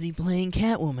too busy playing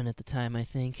Catwoman at the time, I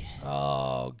think.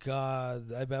 Oh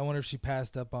God, I wonder if she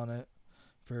passed up on it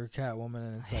for Catwoman,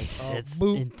 and it's like, It's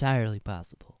boop. entirely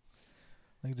possible.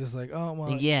 Like just like, oh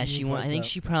well. Yeah, you I fucked think up.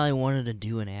 she probably wanted to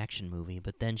do an action movie,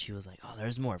 but then she was like, "Oh,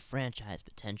 there's more franchise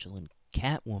potential in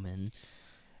Catwoman."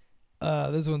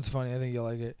 This one's funny. I think you'll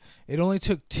like it. It only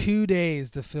took 2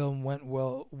 days to film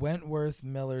Wentworth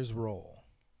Miller's role.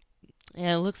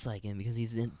 Yeah, it looks like him because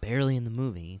barely in the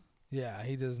movie. Yeah,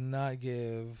 he does not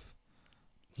give.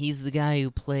 He's the guy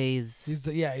who plays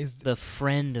He's the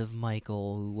friend of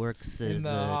Michael who works in as the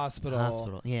a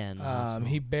hospital. Yeah, in the hospital.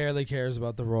 He barely cares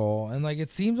about the role, and like it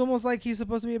seems almost like he's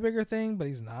supposed to be a bigger thing, but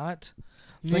he's not.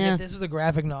 It's like Yeah. if this was a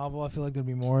graphic novel, I feel like there'd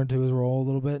be more into his role a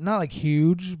little bit. Not like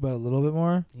huge, but a little bit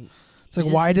more. It's like,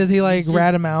 why does he like he's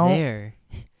rat just him out? There.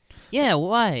 Yeah,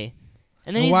 why?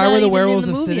 And then And he's why not were the even werewolves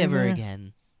in the just movie sitting ever there?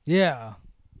 again. Yeah.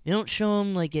 They don't show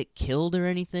him like get killed or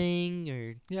anything,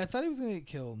 or Yeah, I thought he was gonna get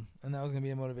killed, and that was gonna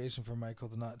be a motivation for Michael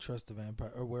to not trust the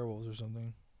vampire or werewolves or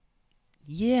something.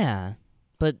 yeah,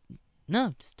 but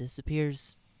no, just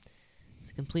disappears.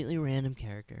 It's a completely random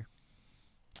character.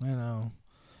 I know.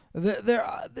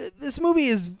 This movie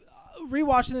is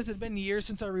rewatching this. It's been years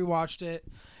since I rewatched it.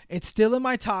 It's still in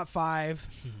my top 5.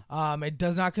 It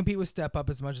does not compete with Step Up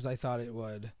as much as I thought it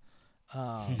would.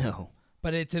 No,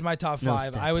 But it's in my top It's no 5.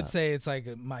 Step I would Up. say it's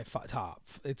like my top.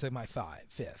 It's like my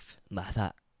fifth. but I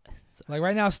thought Like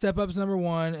right now, Step Up's number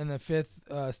 1, and the fifth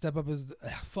Step Up is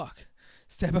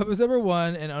Step Up is number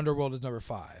 1, and Underworld is number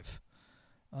 5.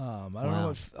 I don't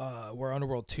know what where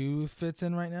Underworld 2 fits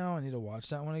in right now. I need to watch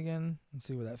that one again and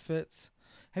see where that fits.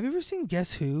 Have you ever seen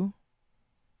Guess Who?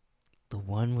 the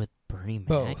one with Bernie Mac.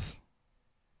 Both.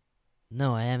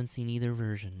 No, I haven't seen either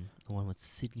version. The one with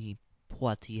Sidney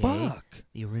Poitier, Fuck.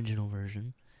 the original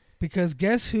version. Because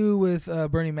Guess Who with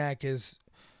Bernie Mac is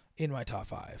in my top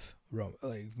 5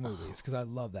 movies because I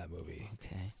love that movie.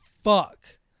 Okay. Fuck.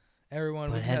 Everyone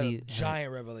But was have had a you-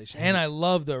 giant revelation. have And you- I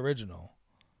love the original.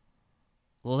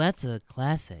 Well, that's a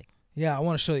classic. Yeah, I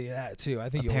want to show you that too. I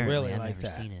think Apparently, you'll really I've like never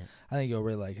that. seen it. I think you'll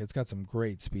really like it. It's got some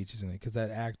great speeches in it because that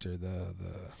actor, the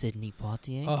Sidney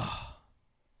Poitier, oh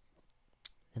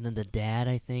and then the dad,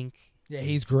 I think. yeah,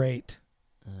 he's is, great.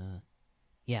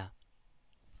 Yeah.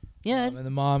 Yeah, And the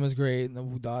mom is great, and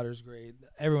the daughter's great.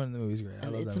 Everyone in the movie's great. I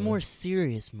and love it's that a more movie.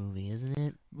 serious movie, isn't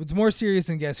it? It's more serious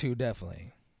than Guess Who,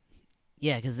 definitely.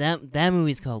 Yeah, because that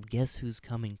movie's called Guess Who's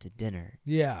Coming to Dinner.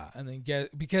 Yeah, and then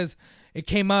because it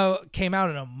came out in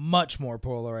a much more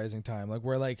polarizing time, like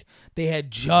where like they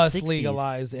had just 60s.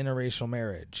 legalized interracial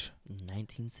marriage.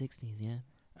 1960s,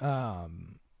 yeah.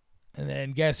 And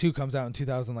then Guess Who comes out in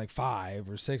 2005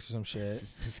 or 6 or some shit.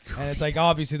 This is And it's like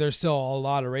obviously there's still a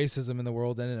lot of racism in the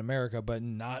world and in America, but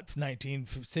not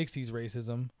 1960s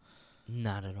racism.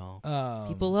 Not at all. People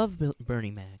People love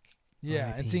Bernie Mac. yeah,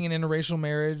 R.I.P. and seeing an interracial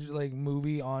marriage like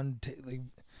movie on like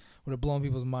would have blown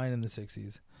people's mind in the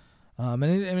 60s. And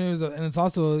it's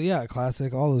also a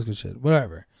classic, all those good shit.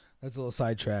 Whatever. That's a little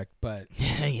sidetrack, but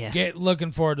Yeah. get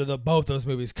looking forward to both those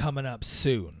movies coming up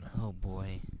soon. Oh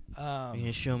boy. Are you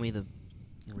gonna show me the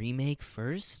remake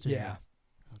first? Or? Yeah,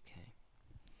 Okay.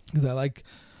 because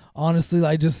honestly,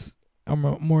 I'm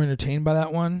more entertained by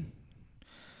that one.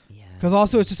 Yeah. Because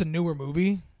also it's just a newer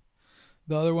movie.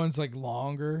 The other one's like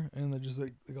longer, and they're just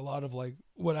like a lot of like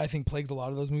what I think plagues a lot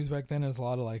of those movies back then is a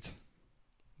lot of like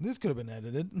this could have been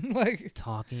edited. Like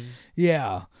Talking.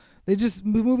 yeah,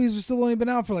 movies have still only been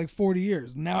out for like 40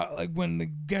 years now. Like when the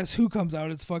Guess Who comes out,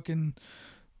 it's fucking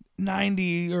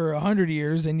 90 or 100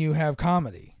 years, and you have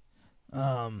comedy.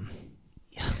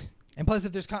 And plus,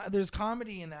 if there's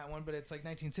comedy in that one, but it's like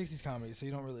 1960s comedy, so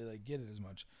you don't really like get it as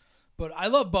much. But I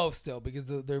love both still because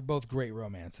they're both great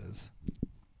romances.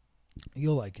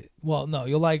 You'll like it. Well, no,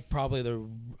 you'll like probably the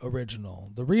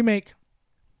original. The remake,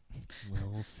 Well,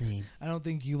 we'll see. I don't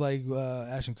think you like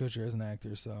Ashton Kutcher as an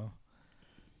actor, so.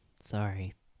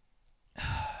 Sorry.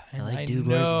 And I like Dude,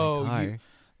 Where's My Car?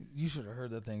 You should have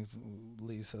heard the things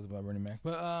Lee says about Bernie Mac.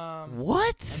 But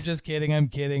What? I'm just kidding. I'm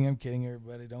kidding.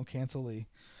 Everybody, don't cancel Lee.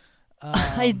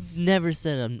 I never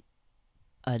said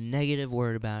a negative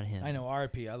word about him. I know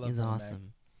RP. I love. He's Bernie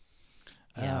awesome.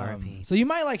 Mac. Yeah, RP. So you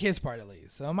might like his part at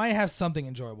least. So it might have something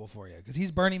enjoyable for you because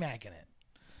he's Bernie Mac in it.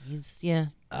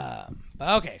 But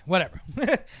okay, whatever.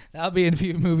 That'll be a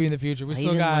movie in the future. We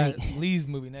still got Lee's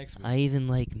movie next week. I even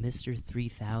like Mr.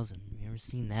 3000. You ever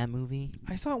seen that movie?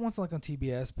 I saw it once, like on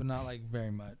TBS, but not like very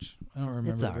much. I don't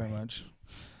remember it very much.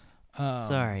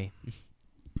 Sorry,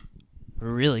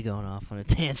 we're really going off on a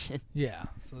tangent. Yeah,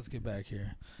 so let's get back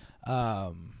here.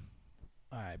 All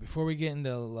right, before we get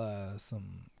into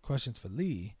some questions for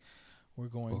Lee, we're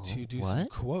going to do some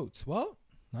quotes. Well,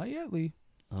 not yet, Lee.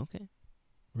 Okay.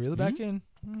 Reel it back in.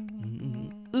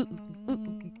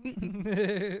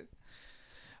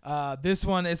 This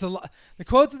one is a lot. The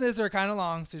quotes of this are kind of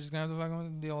long, so you're just gonna have to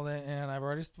fucking deal with it. And I've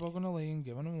already spoken to Lee and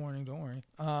given a warning. Don't worry.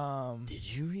 Did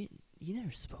you read? You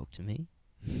never spoke to me.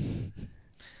 I've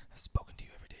spoken to you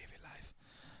every day of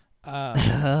your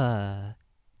life.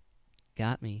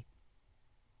 Got me.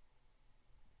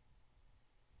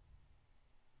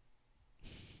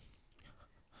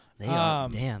 They are,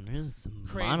 damn, there's some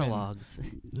Craven, monologues.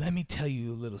 Let me tell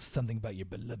you a little something about your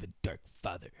beloved Dark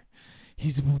Father.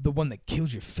 He's the one that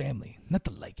killed your family, not the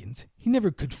Lycans. He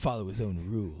never could follow his own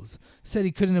rules. Said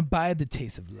he couldn't abide the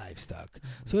taste of livestock.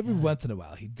 So every once in a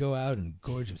while, he'd go out and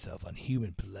gorge himself on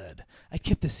human blood. I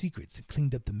kept the secrets and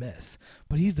cleaned up the mess.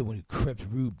 But he's the one who crept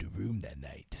room to room that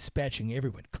night, dispatching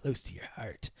everyone close to your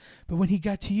heart. But when he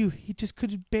got to you, he just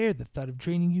couldn't bear the thought of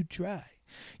draining you dry.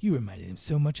 You reminded him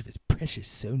so much of his precious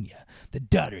Sonia, the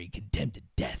daughter he condemned to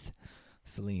death.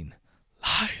 Celine,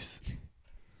 lies.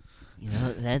 You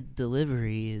know, that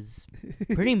delivery is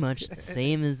pretty much the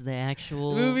same as the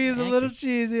actual The movie is actor. a little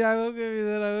cheesy. I will give you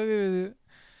that.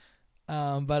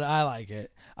 But I like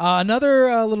it.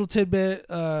 Another little tidbit,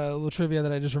 little trivia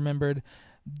that I just remembered.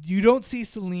 You don't see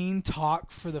Celine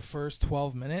talk for the first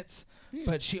 12 minutes,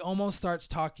 but she almost starts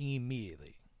talking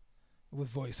immediately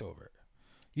with voiceover.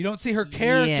 You don't see her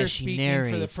character speaking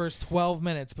narrates. for the first 12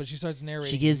 minutes, but she starts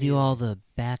narrating. She gives you all the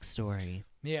backstory.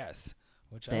 Yes,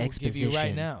 which The I will give you right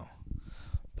exposition. now.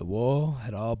 The war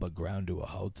had all but ground to a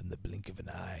halt in the blink of an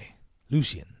eye.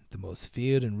 Lucien, the most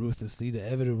feared and ruthless leader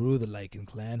ever to rule the Lycan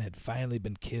clan, had finally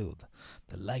been killed.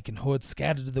 The Lycan horde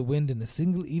scattered to the wind in a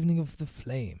single evening of the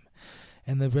flame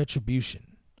and the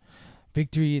retribution.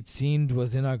 Victory, it seemed,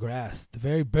 was in our grasp, the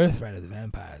very birthright of the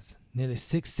vampires. Nearly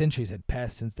 6 centuries had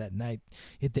passed since that night,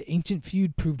 yet the ancient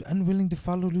feud proved unwilling to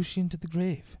follow Lucien to the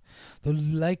grave. Though the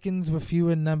Lycans were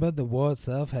fewer in number, the war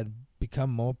itself had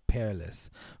become more perilous,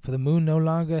 for the moon no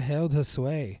longer held her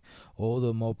sway.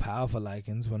 Older, more powerful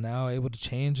Lycans were now able to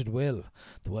change at will.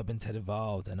 The weapons had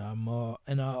evolved, and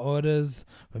our orders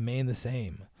remained the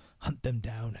same. Hunt them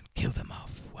down and kill them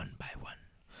off, one by one.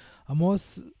 A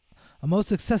most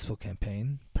successful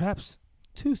campaign, perhaps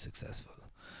too successful.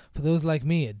 For those like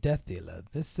me, a death dealer,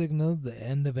 this signaled the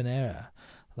end of an era.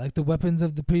 Like the weapons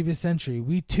of the previous century,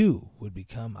 we too would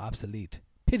become obsolete.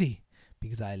 Pity,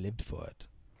 because I lived for it.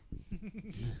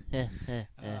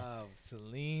 Oh,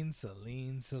 Celine.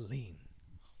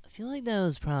 I feel like that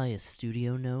was probably a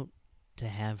studio note to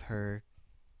have her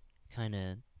kind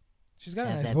of She's got a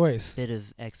have nice that voice. bit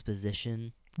of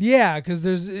exposition. Yeah, because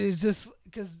this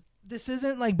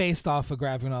isn't like based off a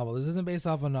graphic novel. This isn't based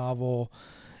off a novel.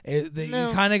 You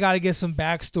kind of got to give some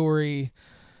backstory.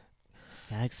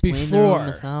 Gotta explain their own Before.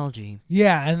 mythology.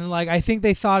 Yeah, and like I think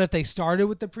they thought if they started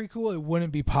with the prequel, it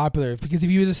wouldn't be popular. Because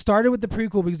if you just started with the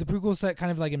prequel, because the prequel is set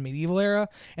kind of like in medieval era,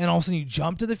 and all of a sudden you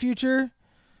jump to the future,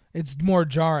 it's more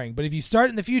jarring. But if you start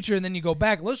in the future and then you go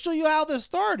back, let's show you how this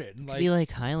started. Could be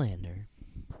like Highlander.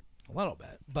 A little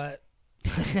bit, but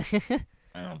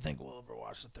I don't think we'll ever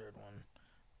watch the third one.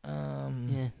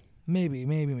 Yeah. Maybe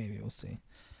we'll see.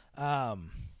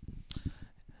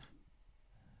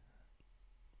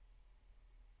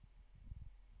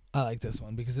 I like this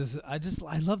one because I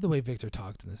love the way Victor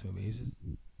talked in this movie.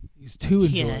 He's too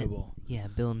enjoyable. Yeah,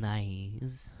 Bill Nighy.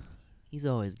 He's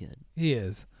always good. He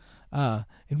is.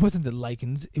 It wasn't the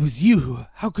Lycans. It was you.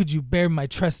 How could you bear my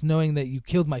trust knowing that you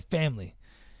killed my family?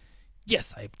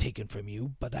 Yes, I have taken from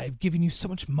you, but I have given you so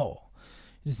much more.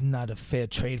 It is not a fair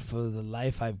trade for the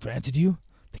life I have granted you.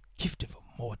 The gift of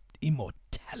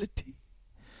immortality.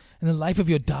 And the life of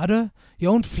your daughter?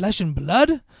 Your own flesh and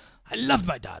blood? I loved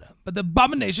my daughter, but the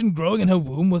abomination growing in her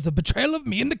womb was a betrayal of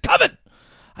me and the coven.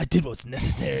 I did what was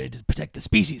necessary to protect the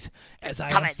species, as I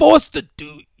am forced to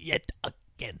do yet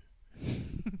again.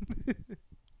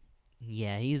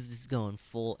 Yeah, he's going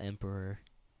full emperor.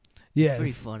 Yes.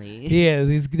 Pretty funny. He is.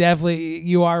 He's definitely.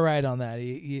 You are right on that.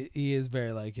 He is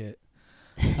very like it.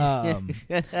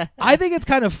 I think it's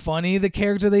kind of funny the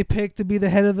character they picked to be the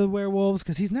head of the werewolves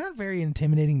because he's not a very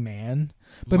intimidating man.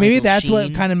 But maybe that's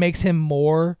what kind of makes him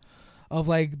more of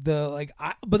like the like.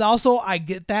 But also I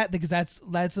get that because that's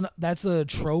a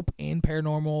trope in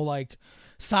paranormal like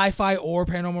sci-fi or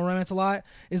paranormal romance a lot.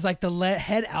 Is like the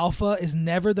head alpha is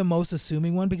never the most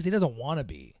assuming one because he doesn't want to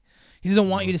be. He doesn't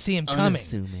want you to see him coming.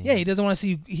 Unassuming. Yeah, he doesn't want to see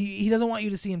you. He doesn't want you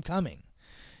to see him coming.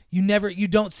 You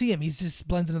don't see him. He just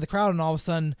blends into the crowd, and all of a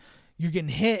sudden you're getting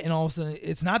hit, and all of a sudden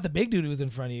it's not the big dude who's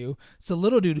in front of you. It's the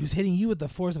little dude who's hitting you with the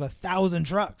force of 1,000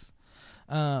 trucks.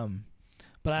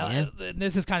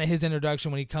 This is kind of his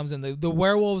introduction when he comes in. The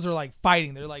werewolves are like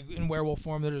fighting. They're like in werewolf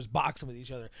form. They're just boxing with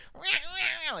each other,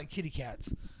 like kitty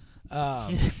cats.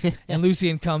 And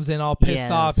Lucien comes in all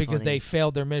pissed off because they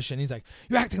failed their mission. He's like,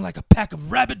 "You're acting like a pack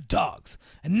of rabid dogs,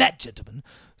 and that, gentlemen,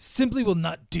 simply will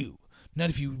not do. Not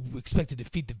if you expect to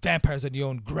defeat the vampires on your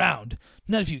own ground.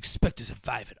 Not if you expect to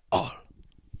survive at all."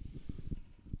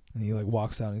 And he like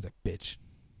walks out and he's like, "Bitch."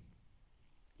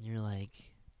 And you're like,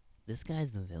 this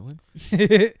guy's the villain?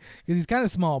 Because he's kind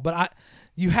of small. But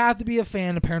you have to be a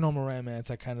fan of paranormal romance,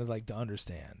 I kind of like to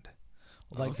understand.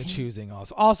 Like the choosing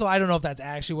also. Also, I don't know if that's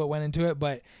actually what went into it,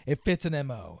 but it fits an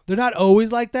MO. They're not always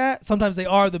like that. Sometimes they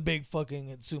are the big fucking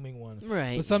assuming one.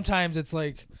 Right. But sometimes it's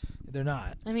like they're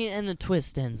not. I mean, and the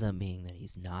twist ends up being that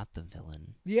he's not the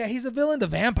villain. Yeah, he's a villain to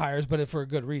vampires, but for a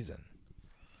good reason.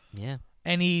 Yeah.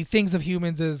 And he thinks of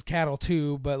humans as cattle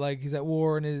too, but like he's at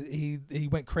war and he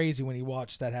went crazy when he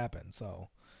watched that happen. So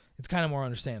it's kind of more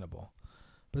understandable.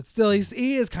 But still,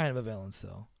 he is kind of a villain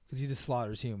still. Because he just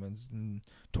slaughters humans and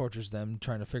tortures them,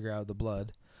 trying to figure out the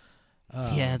blood.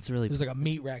 Yeah, it's really. There's like a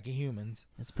meat rack of humans.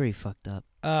 It's pretty fucked up.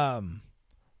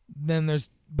 Then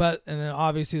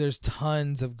obviously there's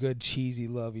tons of good cheesy,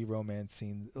 lovey romance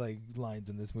scenes, like lines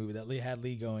in this movie that had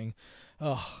Lee going,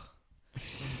 "Oh,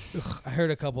 I heard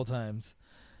a couple times.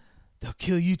 They'll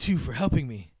kill you too for helping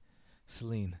me,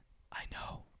 Celine. I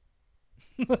know."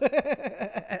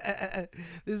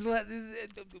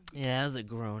 Yeah, that was a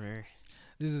groaner.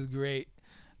 This is great.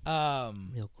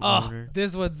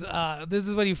 This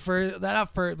is when he first,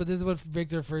 not first, but this is when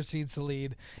Victor first sees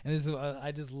Celine, and this is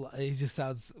he just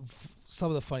sounds some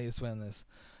of the funniest way in this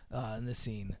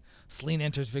scene. Celine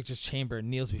enters Victor's chamber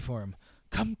and kneels before him.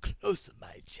 "Come closer,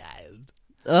 my child.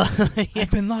 Yeah.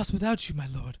 I've been lost without you, my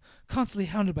lord, constantly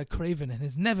hounded by Craven and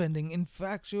his never-ending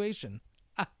infatuation.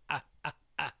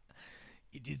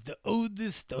 It is the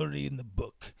oldest story in the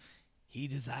book. He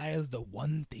desires the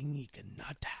one thing he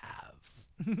cannot have."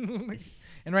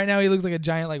 And right now he looks like a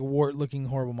giant, like wart-looking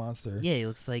horrible monster. Yeah, he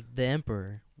looks like the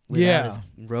Emperor without his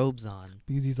robes on.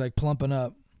 Because he's like plumping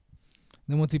up.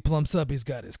 Then once he plumps up, he's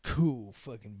got his cool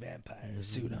fucking vampire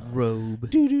suit on. Robe.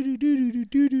 And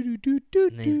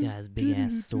then he's got his big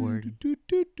ass sword.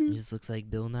 He just looks like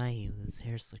Bill Nighy with his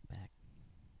hair slicked back.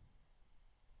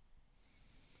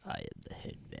 I am the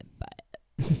head vampire.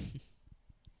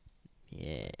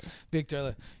 Yeah.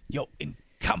 Victor, your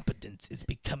incompetence is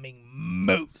becoming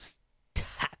most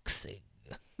taxing.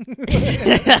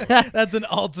 That's an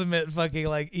ultimate fucking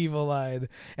like evil line.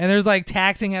 And there's like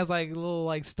taxing has like little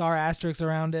like star asterisks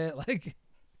around it. Like,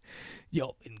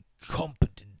 your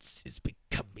incompetence is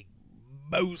becoming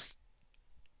most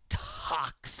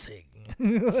toxic.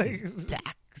 Like,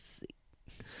 Taxing.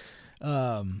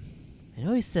 I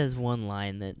know he says one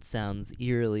line that sounds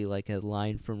eerily like a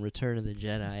line from Return of the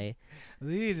Jedi.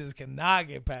 He just cannot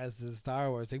get past this Star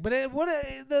Wars thing. But the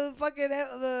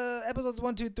episodes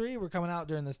 1, 2, 3 were coming out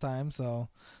during this time, so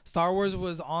Star Wars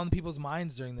was on people's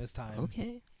minds during this time.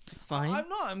 Okay, that's fine.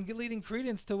 I'm leading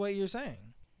credence to what you're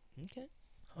saying. Okay.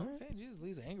 Okay, Jesus,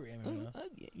 Lee's angry at me.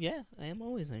 Yeah, I am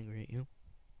always angry at you.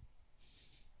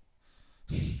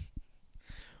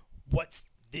 What's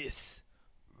this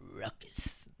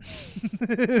ruckus?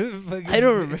 I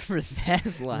don't remember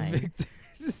that line.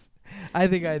 I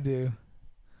think I do.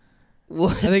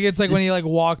 What's I think it's like when he like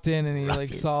this walked in and he like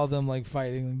ruckus? saw them like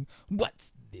fighting.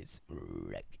 What's this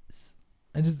ruckus?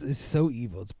 And just it's so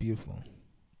evil. It's beautiful.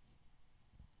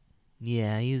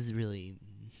 Yeah, he's really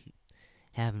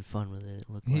having fun with it. It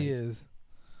looked like He is.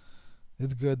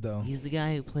 It's good though. he's the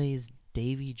guy who plays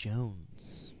Davy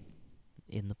Jones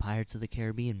in the Pirates of the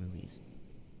Caribbean movies.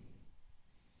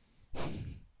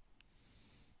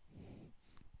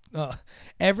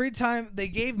 Every time they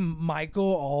gave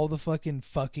Michael all the fucking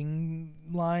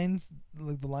lines,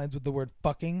 like the lines with the word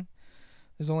fucking.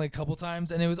 There's only a couple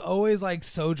times, and it was always like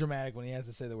so dramatic when he has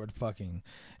to say the word fucking.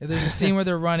 And there's a scene where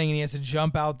they're running and he has to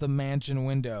jump out the mansion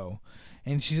window,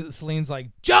 and Celine's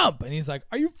like, "Jump!" and he's like,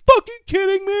 "Are you fucking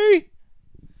kidding me?"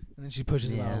 And then she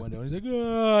pushes him out the window. And he's like,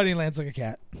 oh, and he lands like a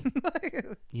cat.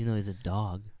 You know he's a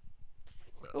dog.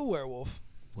 A werewolf.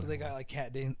 So they got like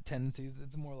cat tendencies.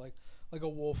 It's more like a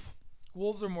wolf.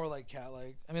 Wolves are more like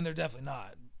cat-like. I mean, they're definitely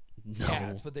not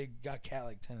cats, but they got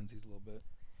cat-like tendencies a little bit.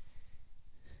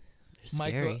 They're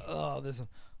scary. Michael, this one.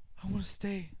 I want to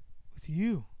stay with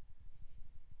you.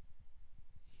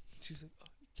 She's like, oh,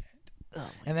 you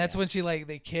can't. And that's when she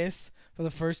they kiss for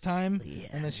the first time,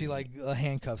 and then she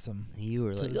handcuffs him. You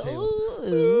were like,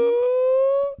 oh.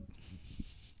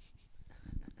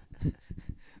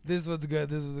 This one's good.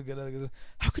 This was a good one.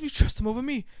 How can you trust him over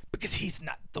me? Because he's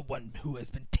not the one who has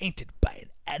been tainted by an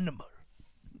animal.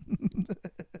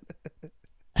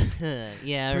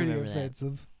 Yeah, I remember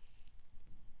offensive.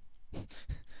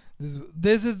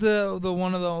 This is the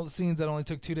one of the scenes that only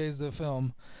took 2 days to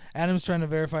film. Adam's trying to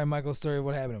verify Michael's story of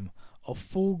what happened to him. A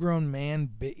full-grown man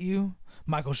bit you?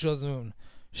 Michael shows him.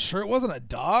 Sure it wasn't a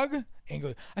dog? And he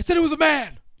goes, I said it was a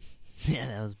man! Yeah,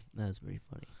 that was pretty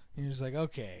funny. And you're just like,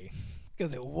 okay.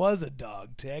 Because it was a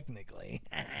dog, technically.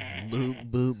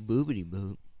 Boop, boop, boopity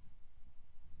boop.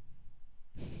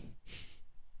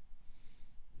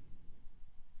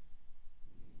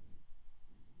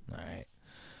 All right.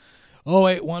 Oh,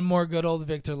 wait, one more good old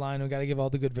Victor line. We got to give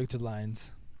all the good Victor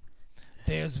lines.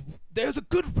 There's a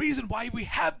good reason why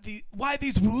why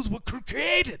these rules were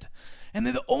created, and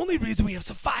they're the only reason we have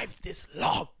survived this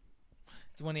long.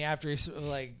 It's when is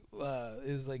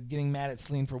getting mad at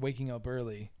Celine for waking up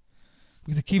early,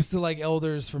 because it keeps the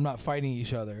elders from not fighting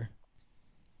each other.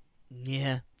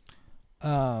 Yeah.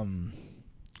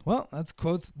 Well, that's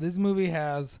quotes. This movie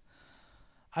has.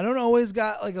 I don't always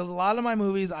got a lot of my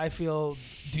movies I feel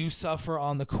do suffer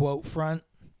on the quote front,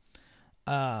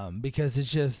 because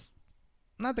it's just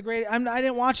not the great. I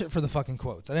didn't watch it for the fucking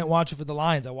quotes. I didn't watch it for the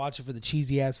lines. I watched it for the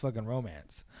cheesy ass fucking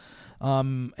romance.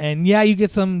 And yeah, you get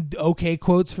some okay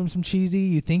quotes from some cheesy.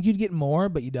 You think you'd get more,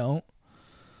 but you don't.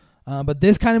 But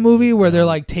this kind of movie where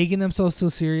they're taking themselves so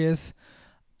serious,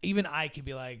 even I could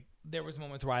be there was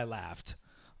moments where I laughed.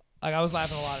 I was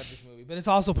laughing a lot at this movie, but it's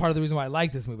also part of the reason why I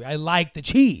like this movie. I like the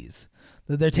cheese.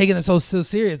 That they're taking themselves so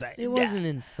serious. It wasn't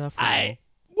insufferable.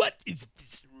 What is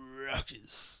this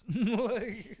ruckus?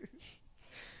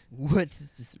 What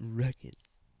is this ruckus?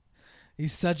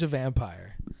 He's such a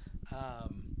vampire.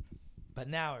 But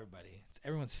now, everybody, it's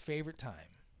everyone's favorite time.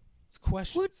 It's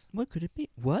questions. What could it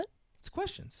be? What? It's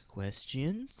questions.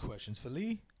 Questions? Questions for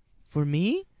Lee. For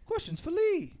me? Questions for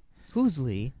Lee. Who's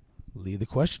Lee? Lee the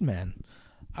question man.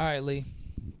 All right, Lee.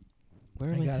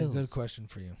 Where are my pills? I got a good question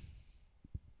for you.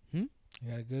 I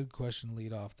got a good question to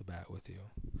lead off the bat with you.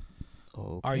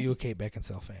 Okay. Are you a Kate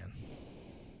Beckinsale fan?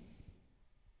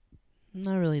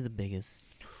 Not really the biggest.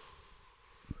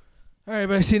 All right,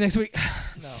 but see you next week.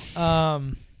 No.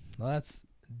 Well, that's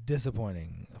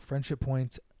disappointing. Friendship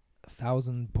points,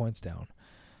 1,000 points down.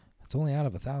 It's only out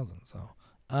of 1,000, so.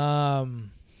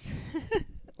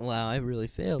 Wow, I really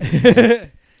failed. All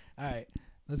right,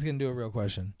 let's get into a real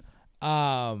question.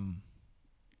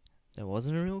 That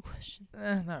wasn't a real question?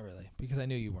 Not really, because I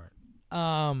knew you weren't.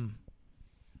 I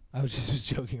was just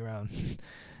joking around.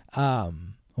 I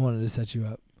wanted to set you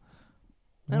up.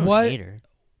 I don't hate her. I'm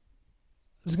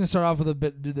just gonna start off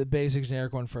with do the basic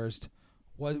generic one first.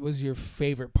 What was your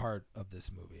favorite part of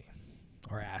this movie,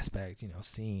 or aspect?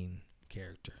 Scene,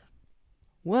 character.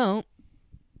 Well,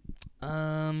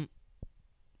 I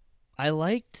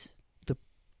liked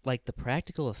the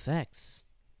practical effects.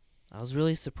 I was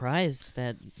really surprised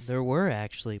that there were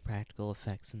actually practical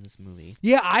effects in this movie.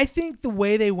 Yeah, I think the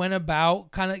way they went about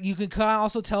you can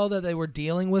also tell that they were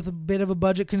dealing with a bit of a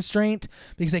budget constraint,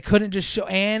 because they couldn't just show,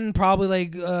 and probably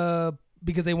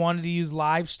because they wanted to use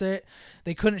live shit,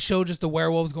 they couldn't show just the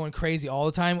werewolves going crazy all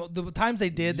the time. The times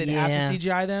they did, they'd have to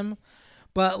CGI them.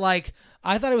 But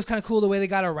I thought it was kind of cool the way they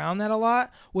got around that a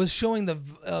lot was showing the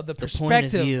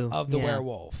perspective of the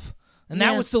werewolf. And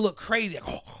that would still look crazy.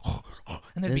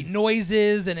 And there'd be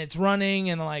noises, and it's running,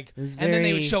 and then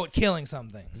they would show it killing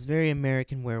something. It's very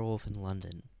American Werewolf in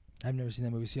London. I've never seen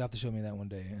that movie, so you have to show me that one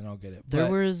day, and I'll get it. There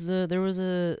was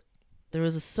a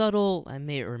subtle,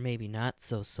 or maybe not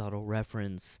so subtle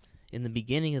reference in the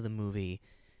beginning of the movie,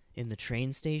 in the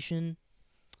train station.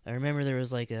 I remember there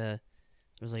was a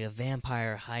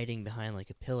vampire hiding behind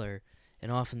a pillar,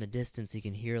 and off in the distance you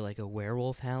can hear a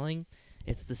werewolf howling.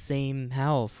 It's the same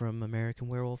howl from American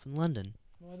Werewolf in London.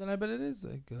 Well, then I bet it is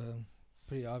a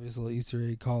pretty obvious little Easter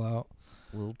egg call out.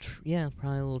 Probably a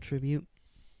little tribute.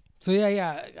 So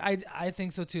yeah, I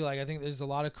think so too. I think there's a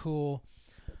lot of cool,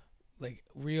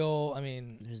 real.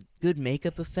 There's good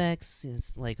makeup effects.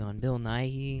 It's on Bill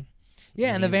Nighy.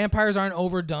 Yeah, and the vampires aren't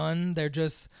overdone. They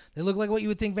look like what you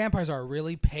would think vampires are.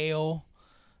 Really pale,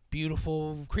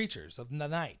 beautiful creatures of the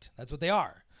night. That's what they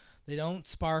are. They don't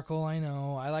sparkle. I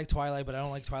know. I like Twilight, but I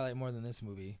don't like Twilight more than this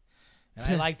movie. And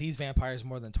I like these vampires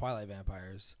more than Twilight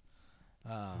vampires.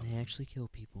 They actually kill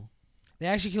people. They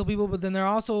actually kill people, but then they're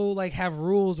also like have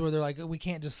rules where they're like, we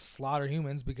can't just slaughter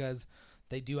humans because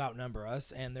they do outnumber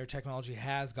us, and their technology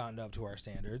has gotten up to our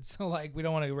standards. So like, we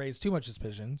don't want to raise too much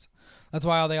suspicions. That's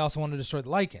why they also want to destroy the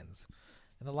Lycans,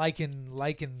 and the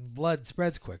Lycan blood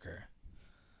spreads quicker.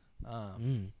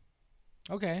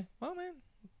 Okay, well, man,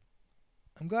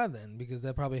 I'm glad then, because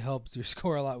that probably helps your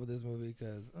score a lot with this movie.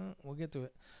 Because we'll get to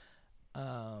it.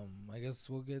 I guess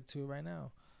we'll get to it right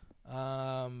now.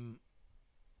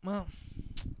 Well,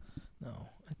 no,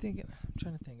 I'm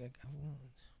trying to think.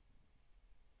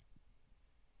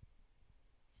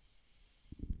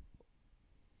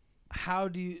 How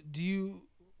do you?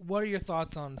 What are your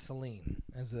thoughts on Celine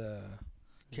as a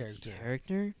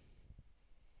character?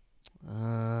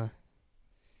 I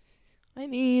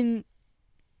mean,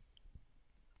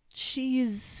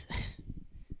 she's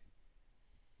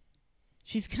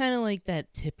kind of like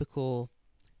that typical,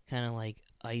 kind of like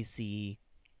icy,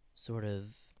 sort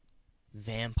of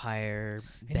vampire.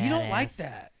 And badass. you don't like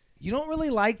that. You don't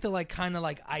really like the like kind of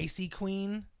like icy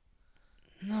queen.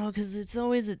 No, because it's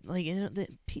always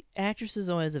actresses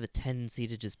always have a tendency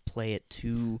to just play it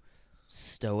too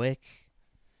stoic,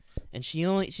 and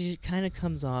she kind of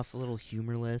comes off a little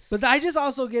humorless. But I just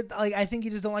also get like, I think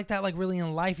you just don't like that like really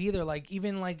in life either. Like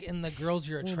even like in the girls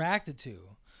you're attracted to,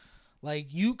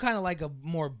 like you kind of like a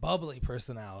more bubbly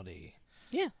personality.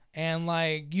 Yeah. And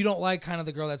like you don't like kind of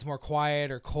the girl that's more quiet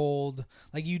or cold.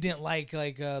 Like you didn't like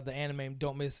the anime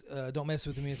Don't Mess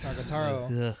with Me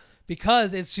Sakataro.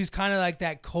 Because she's kind of like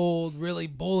that cold, really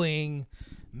bullying,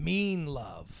 mean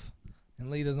love. And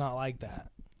Lee does not like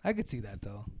that. I could see that,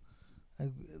 though.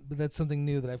 But that's something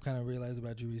new that I've kind of realized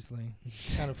about you recently.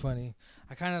 It's kind of funny.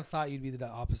 I kind of thought you'd be the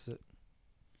opposite.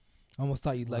 I almost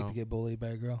thought you'd like to get bullied by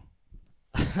a girl.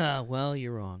 Well,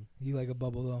 you're wrong. You like a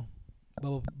bubble,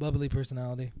 though. Bubbly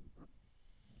personality.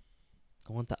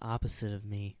 I want the opposite of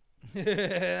me.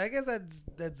 I guess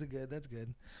that's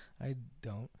good. I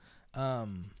don't.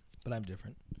 But I'm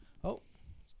different. Oh,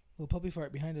 little puppy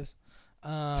fart behind us.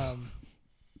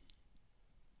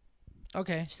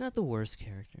 Okay. She's not the worst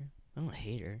character. I don't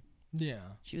hate her. Yeah.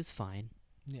 She was fine.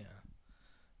 Yeah.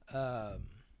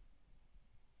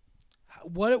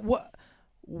 What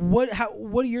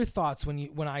are your thoughts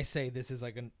when I say this is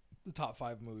like the top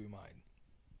 5 movie of mine?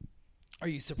 Are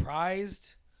you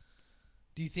surprised?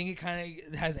 Do you think it kind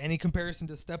of has any comparison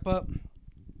to Step Up?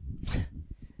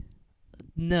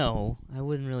 No, I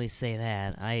wouldn't really say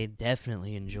that. I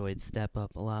definitely enjoyed Step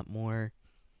Up a lot more.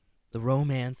 The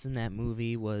romance in that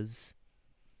movie was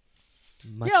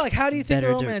much like how do you think the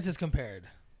better romance is compared?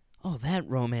 Oh, that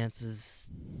romance is...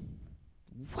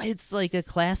 It's like a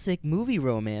classic movie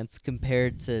romance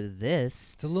compared to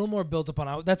this. It's a little more built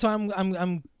upon. That's why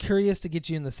I'm curious to get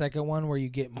you in the second one where you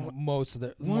get most of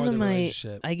the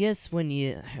relationship. I guess are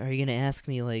you gonna ask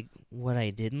me like what I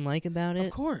didn't like about it?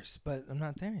 Of course, but I'm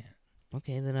not there yet.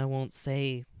 Okay, then I won't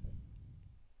say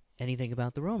anything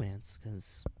about the romance,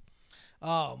 because...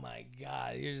 Oh, my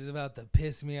God. You're just about to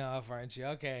piss me off, aren't you?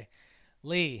 Okay.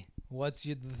 Lee, what's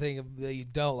the thing that you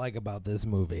don't like about this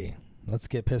movie? Let's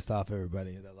get pissed off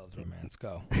everybody that loves romance.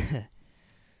 Go.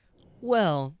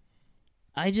 Well,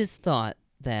 I just thought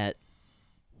that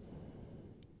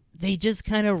they just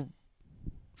kind of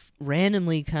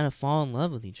randomly kind of fall in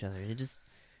love with each other. They just...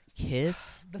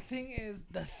 kiss. The thing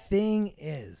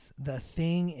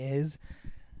is,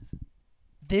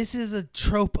 this is a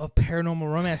trope of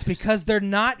paranormal romance because they're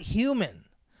not human.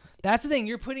 That's the thing.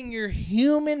 You're putting your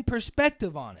human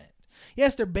perspective on it.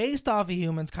 Yes, they're based off of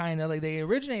humans, kind of like they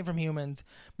originate from humans,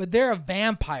 but they're a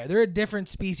vampire. They're a different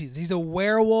species. He's a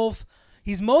werewolf.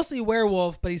 He's mostly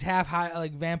werewolf, but he's half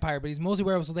vampire. But he's mostly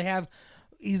werewolf. So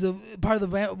he's a part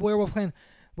of the werewolf clan.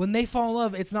 When they fall in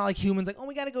love, it's not like humans like, oh,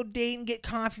 we got to go date and get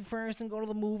coffee first and go to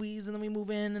the movies and then we move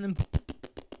in and then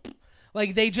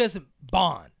like they just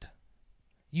bond.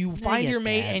 You find your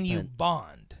mate and you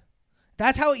bond.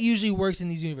 That's how it usually works in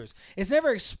these universes. It's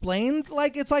never explained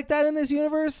like it's like that in this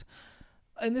universe,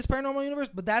 in this paranormal universe,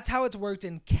 but that's how it's worked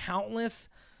in countless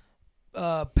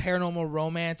paranormal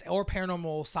romance or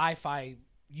paranormal sci-fi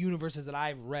universes that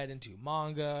I've read into.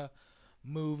 Manga,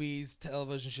 movies,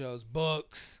 television shows,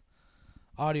 books.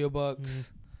 Audiobooks.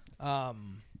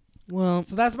 Well,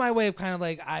 so that's my way of kind of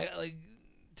like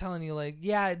telling you like,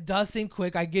 yeah, it does seem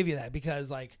quick. I give you that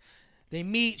because like they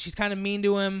meet, she's kind of mean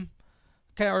to him,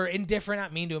 or indifferent,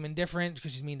 not mean to him, indifferent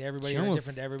because she's mean to everybody, or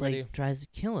indifferent to everybody. Like, tries to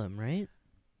kill him, right?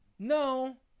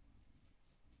 No,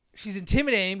 she's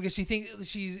intimidating because she thinks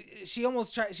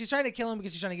she's trying to kill him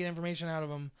because she's trying to get information out of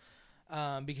him,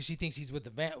 because she thinks he's with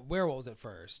the werewolves at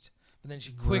first, but then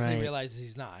she quickly realizes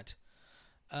he's not.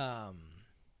 And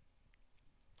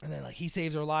then like he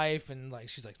saves her life, and like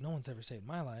she's like, no one's ever saved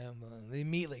my life. And they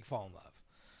immediately fall in love,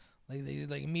 like they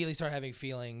like immediately start having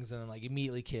feelings, and then like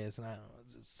immediately kiss, and I don't know,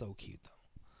 it's so cute though.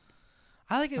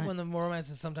 I like it when the romance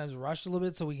is sometimes rushed a little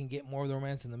bit so we can get more of the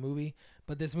romance in the movie,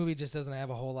 but this movie just doesn't have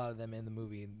a whole lot of them in the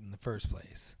movie in the first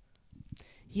place.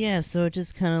 Yeah, so it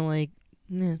just kind of like,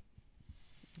 kind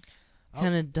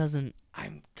of doesn't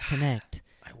connect.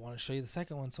 I want to show you the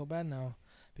second one so bad now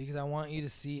because I want you to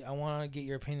see. I want to get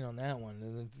your opinion on that one,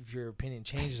 and if your opinion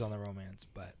changes on the romance.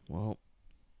 But well,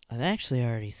 I've actually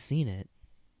already seen it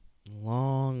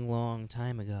long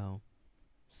time ago,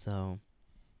 so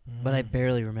but I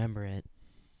barely remember it.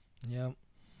 Yep.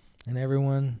 And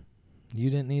everyone, you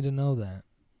didn't need to know that.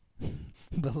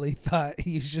 But Lee thought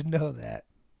you should know that.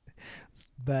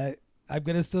 But I'm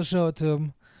going to still show it to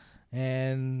him.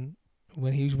 And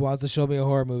when he wants to show me a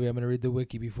horror movie, I'm going to read the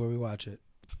wiki before we watch it.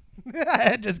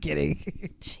 Just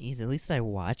kidding. Jeez, at least I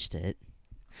watched it.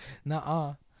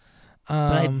 Nuh-uh. But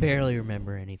I barely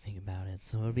remember anything about it,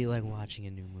 so it would be like watching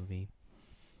a new movie.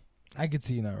 I could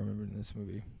see you not remembering this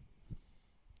movie.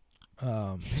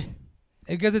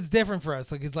 Because it's different for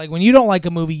us. Like it's like when you don't like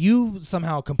a movie, you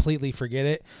somehow completely forget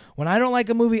it. When I don't like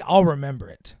a movie, I'll remember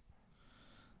it.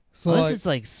 So unless it's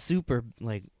like super,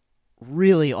 like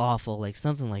really awful, like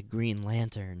something like Green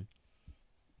Lantern,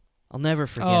 I'll never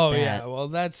forget that. Oh yeah, well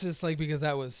that's just like because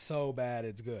that was so bad,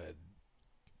 it's good.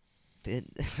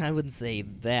 I wouldn't say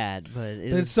that, but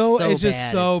it's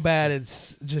just so bad.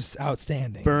 It's just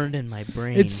outstanding. Burned in my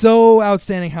brain. It's so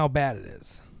outstanding how bad it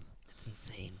is. It's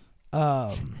insane.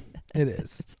 It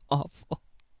is. It's awful.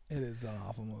 It is an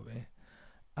awful movie.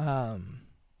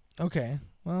 Okay.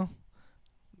 Well,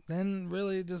 then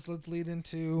really just let's lead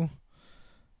into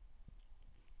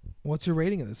what's your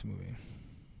rating of this movie?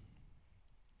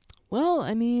 Well,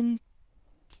 I mean,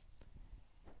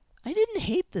 I didn't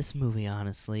hate this movie,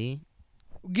 honestly.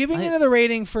 Giving it the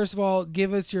rating, first of all,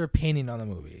 give us your opinion on the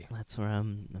movie. That's what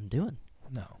I'm doing.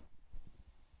 No.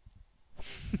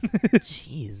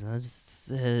 Jeez, that's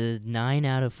 9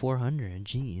 out of 400.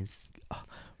 Jeez.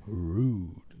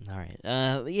 Rude. All right.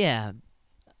 Yeah,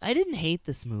 I didn't hate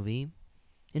this movie.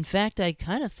 In fact, I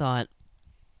kind of thought,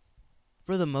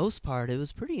 for the most part, it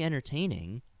was pretty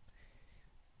entertaining.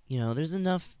 You know, there's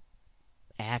enough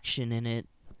action in it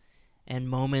and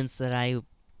moments that I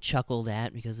chuckled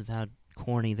at because of how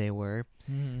corny they were.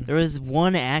 Mm. There was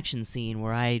one action scene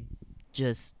where I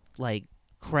just, like,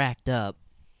 cracked up.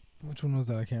 Which one was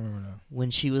that? I can't remember now.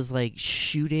 When she was like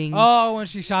shooting. Oh, when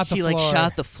she shot the floor. She like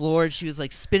shot the floor and she was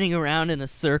like spinning around in a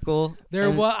circle.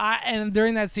 And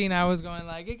during that scene I was going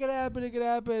like, it could happen,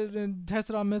 and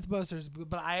test it on MythBusters.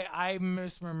 But I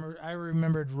misremember. I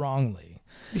remembered wrongly.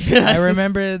 I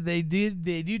remember they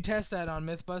do test that on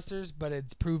MythBusters, but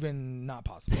it's proven not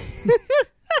possible.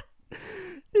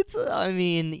 I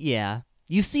mean, yeah.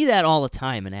 You see that all the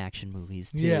time in action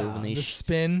movies too. Yeah, when they the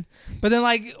spin. But then,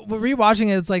 like rewatching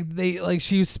it, it's like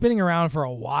she was spinning around for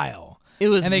a while. It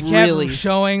was, and they really kept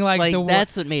showing like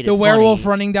that's what made it the funny. werewolf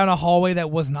running down a hallway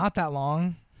that was not that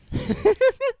long.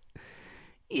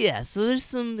 Yeah, so there's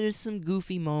some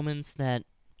goofy moments that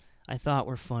I thought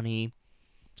were funny.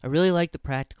 I really like the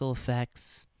practical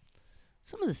effects.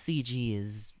 Some of the CG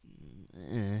is,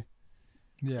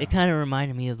 Yeah. It kind of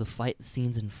reminded me of the fight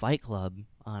scenes in Fight Club,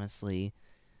 honestly,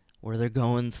 where they're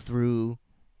going through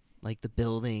like the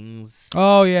buildings.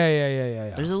 Oh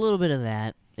yeah. There's a little bit of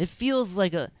that. It feels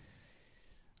like I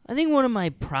think one of my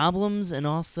problems and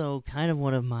also kind of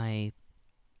one of my,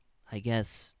 I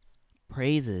guess,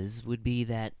 praises would be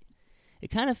that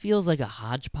it kind of feels like a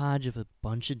hodgepodge of a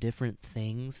bunch of different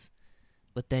things,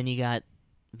 but then you got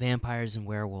vampires and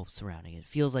werewolves surrounding it. It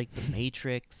feels like The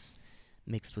Matrix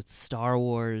mixed with Star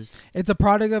Wars. It's a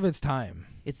product of its time.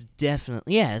 It's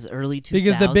definitely, it's early 2000s.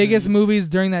 Because the biggest movies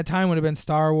during that time would have been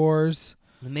Star Wars,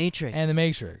 The Matrix, and The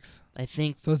Matrix. I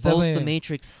think so it's both definitely the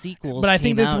Matrix sequels. But I think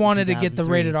came this out in wanted to get the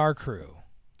 2003. rated R crew.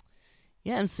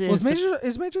 Yeah, Is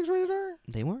Matrix rated R?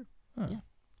 They were. Huh. Yeah.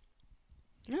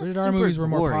 Not Rated R super movies were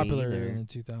more gory popular either. in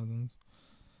the 2000s.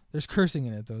 There's cursing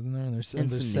in it though, isn't there? And there's And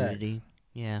there's some sex. nudity.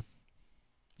 Yeah.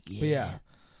 But yeah.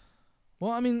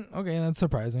 Well, I mean, okay, that's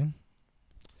surprising.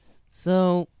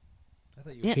 So, I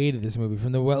thought you hated this movie.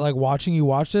 From the watching you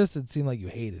watch this, it seemed like you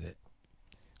hated it.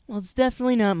 well, it's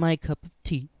definitely not my cup of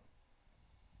tea.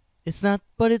 It's not,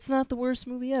 but it's not the worst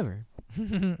movie ever.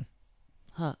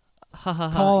 Ha ha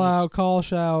ha. Call out, call,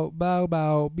 shout, bow,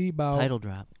 bow, beep, bow. Title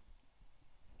drop.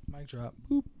 Mic drop.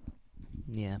 Boop.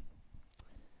 Yeah.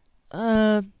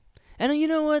 And you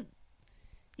know what?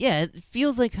 Yeah, it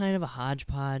feels like kind of a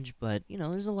hodgepodge, but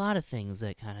there's a lot of things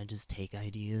that kind of just take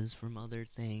ideas from other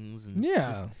things, and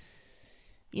Yeah.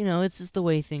 it's just the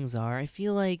way things are. I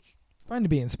feel like It's fine to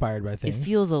be inspired by things. it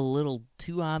feels a little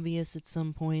too obvious at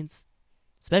some points,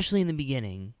 especially in the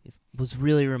beginning. It was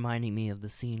really reminding me of the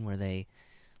scene where they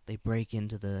break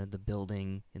into the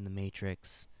building in the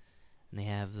Matrix, and they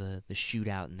have the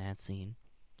shootout in that scene.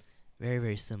 Very,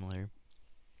 very similar.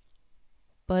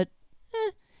 But,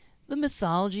 the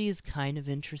mythology is kind of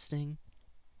interesting.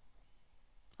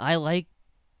 I like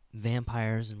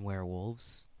vampires and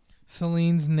werewolves.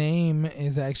 Celine's name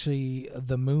is actually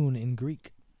the moon in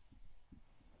Greek.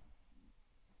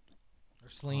 Or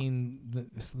Selene,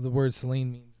 the word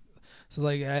Selene means. So,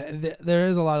 like, there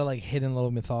is a lot of, like, hidden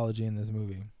little mythology in this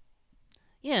movie.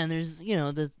 Yeah, and there's,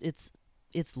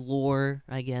 it's lore,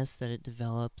 I guess, that it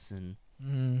develops, and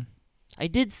I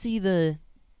did see the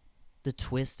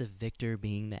twist of Victor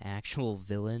being the actual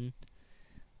villain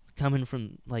coming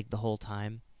from, like, the whole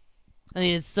time. I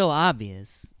mean, it's so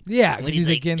obvious. Yeah, When because he's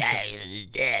he's like,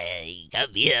 against.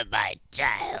 come here, my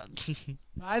child.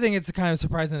 I think it's kind of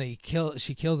surprising that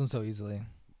she kills him so easily.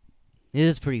 It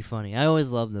is pretty funny. I always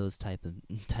love those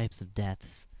types of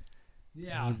deaths.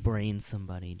 Yeah. You brain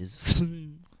somebody just.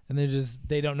 And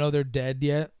they don't know they're dead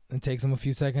yet. It takes them a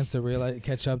few seconds to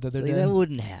catch up that they're Like, dead. that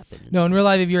wouldn't happen. No, in real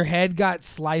life, if your head got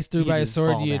sliced through You'd by a just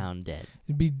sword, fall down dead.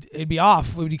 it'd be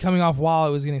off. It would be coming off while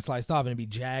it was getting sliced off, and it'd be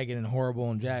jagged and horrible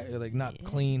and like not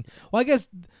clean. Well, I guess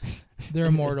they're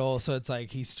immortal, so it's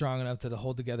like he's strong enough to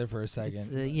hold together for a second.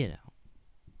 It's,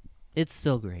 it's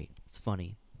still great. It's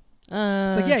funny.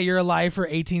 It's like, yeah, you're alive for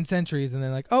 18 centuries, and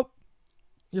then like, oh,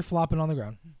 you're flopping on the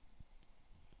ground.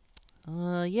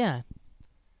 Yeah.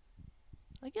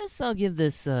 I guess I'll give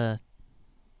this. I'll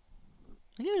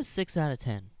give it a 6 out of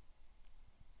 10.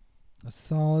 A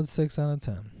solid 6 out of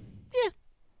 10. Yeah,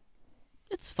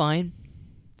 it's fine.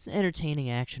 It's an entertaining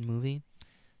action movie.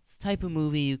 It's the type of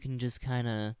movie you can just kind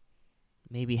of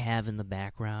maybe have in the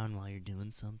background while you're doing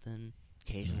something.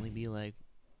 Occasionally be like,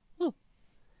 oh,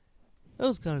 that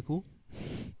was kind of cool.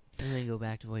 And then go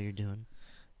back to what you're doing.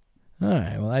 All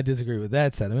right. Well, I disagree with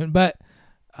that sentiment, but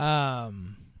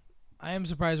I am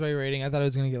surprised by your rating. I thought I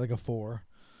was going to get like a 4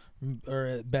 or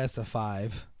at best a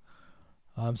 5.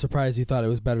 I'm surprised you thought it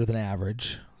was better than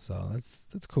average. So that's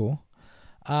cool.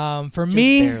 For Just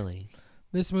me, barely.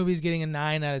 this movie's getting a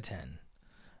 9 out of 10.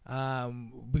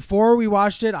 Before we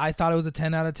watched it, I thought it was a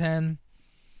 10 out of 10.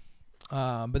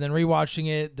 But then rewatching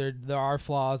it, there are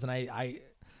flaws, and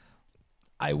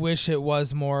I wish it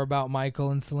was more about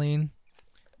Michael and Celine.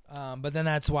 But then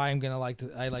that's why I'm gonna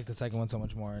I like the second one so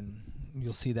much more, and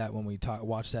you'll see that when we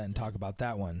watch that and talk about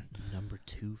that one. Number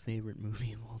 2 favorite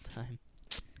movie of all time.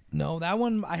 No, that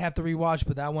one I have to rewatch,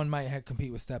 but that one might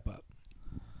compete with Step Up.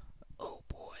 Oh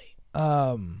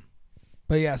boy.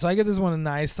 But yeah, so I give this one a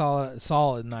nice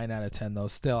solid 9 out of 10 though.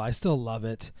 I still love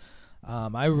it.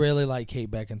 I really like Kate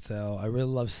Beckinsale. I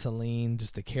really love Celine,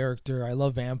 just the character. I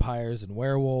love vampires and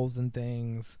werewolves and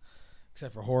things,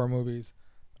 except for horror movies.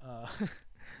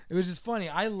 It was just funny.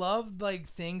 I love like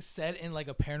things set in like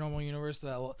a paranormal universe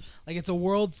that like it's a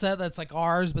world set that's like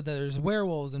ours, but there's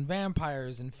werewolves and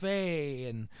vampires and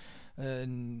fae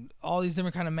and all these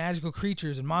different kind of magical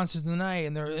creatures and monsters in the night,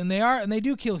 and they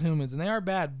do kill humans and they are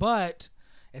bad, but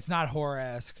it's not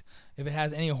horror-esque. If it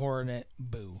has any horror in it,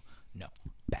 boo. No.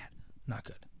 Bad. Not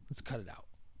good. Let's cut it out.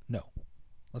 No.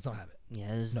 Let's not have it. Yeah,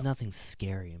 there's nothing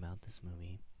scary about this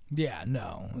movie. Yeah,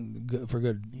 no. Good for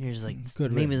good. Here's like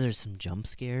good maybe riddance. there's some jump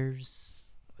scares.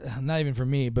 Not even for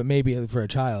me, but maybe for a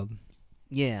child.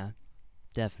 Yeah,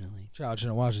 definitely. Child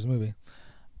shouldn't watch this movie.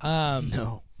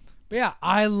 No. But yeah,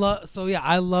 I love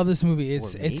this movie.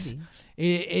 It's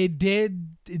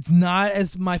not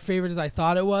as my favorite as I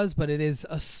thought it was, but it is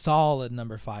a solid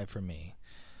number 5 for me.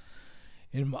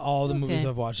 In all the movies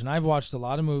I've watched, and I've watched a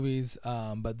lot of movies,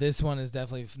 but this one is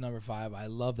definitely number 5. I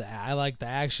like the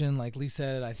action. Like Lee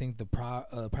said, I think the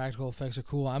practical effects are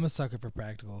cool. I'm a sucker for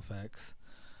practical effects,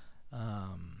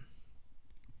 and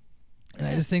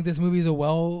I just think this movie is a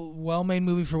well-made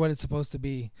movie for what it's supposed to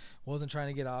be. It wasn't trying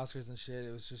to get Oscars and shit.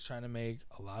 It was just trying to make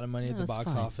a lot of money at the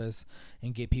box office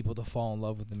and get people to fall in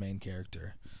love with the main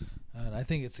character, and I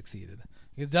think it succeeded.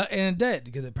 And it did,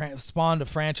 because it spawned a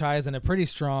franchise and a pretty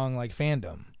strong like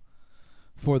fandom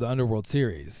for the Underworld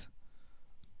series,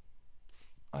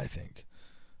 I think.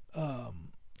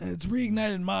 And it's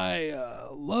reignited my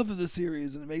love of the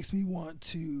series, and it makes me want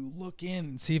to look in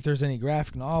and see if there's any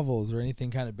graphic novels or anything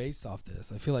kind of based off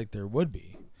this. I feel like there would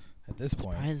be at this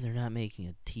point. I'm surprised they're not making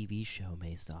a TV show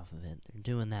based off of it. They're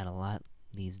doing that a lot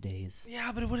these days.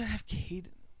 Yeah, but it wouldn't have Kate.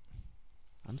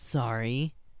 I'm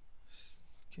sorry.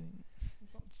 Kidding.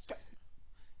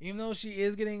 Even though she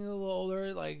is getting a little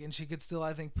older, like, and she could still,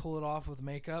 I think, pull it off with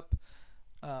makeup.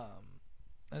 I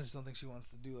just don't think she wants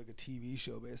to do like a TV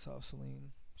show based off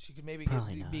Celine. She could maybe get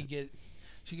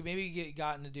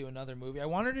gotten to do another movie. I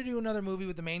want her to do another movie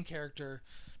with the main character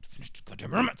to finish the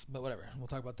goddamn romance. But whatever, we'll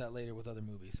talk about that later with other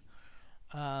movies.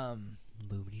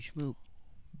 Boobity schmoop.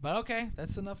 But okay,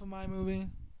 that's enough of my movie.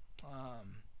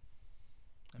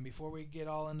 And before we get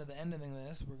all into the ending of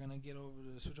this, we're gonna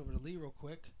switch over to Lee real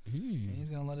quick, and he's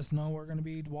gonna let us know what we're gonna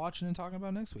be watching and talking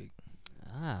about next week.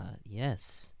 Ah,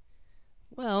 yes.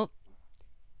 Well,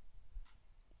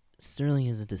 Sterling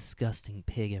is a disgusting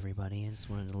pig, everybody. I just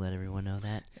wanted to let everyone know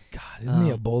that. God, isn't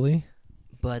he a bully?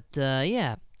 But,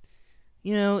 yeah.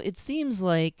 You know, it seems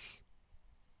like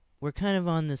we're kind of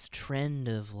on this trend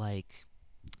of, like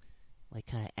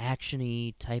kind of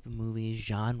action-y type of movies,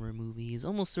 genre movies,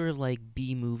 almost sort of like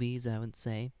B-movies, I would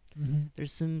say. Mm-hmm.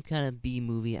 There's some kind of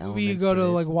B-movie elements. Movie you go to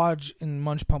this. like watch and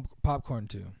munch popcorn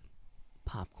to.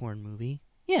 Popcorn movie?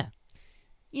 Yeah.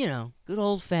 You know, good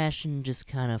old-fashioned just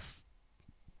kind of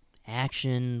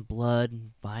action,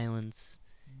 blood, violence,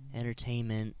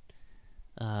 entertainment,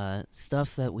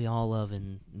 stuff that we all love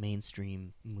in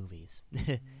mainstream movies,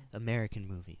 American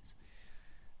movies.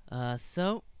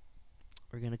 So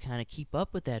we're going to kind of keep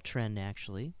up with that trend,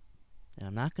 actually. And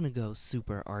I'm not going to go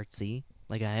super artsy,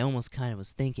 like I almost kind of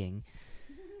was thinking.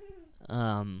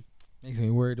 Makes me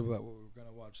worried about what we're going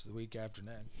to watch the week after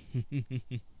that.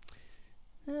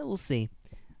 We'll see.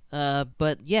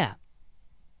 But yeah,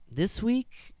 this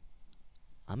week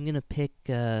I'm going to pick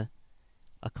a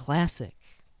classic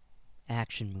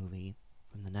action movie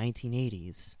from the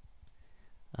 1980s.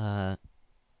 I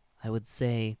would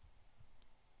say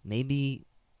maybe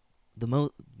the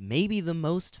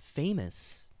most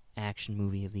famous action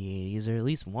movie of the 80s, or at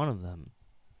least one of them.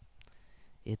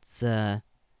 It's the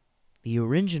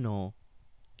original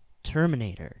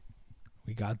Terminator.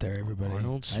 We got there, everybody.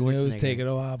 Arnold I knew it was Schwarzenegger. taking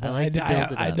a while, but I like to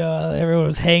build it I up. know everyone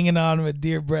was hanging on with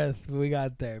dear breath. But we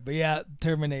got there. But yeah,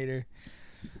 Terminator.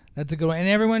 That's a good one. And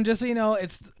everyone, just so you know,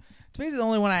 it's basically the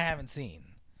only one I haven't seen.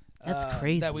 That's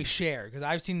crazy. That we share, because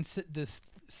I've seen the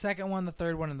second one, the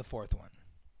third one, and the fourth one.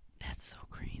 That's so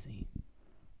crazy.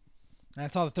 And I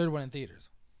saw the third one in theaters.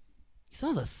 You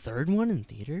saw the third one in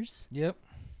theaters? Yep.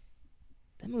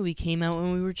 That movie came out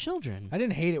when we were children. I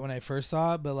didn't hate it when I first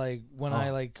saw it, but like when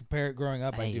I like compare it growing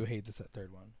up, I do hate the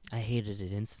third one. I hated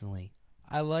it instantly.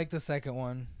 I like the second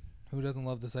one. Who doesn't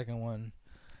love the second one?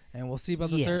 And we'll see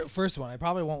about the Yes. first one. I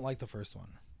probably won't like the first one.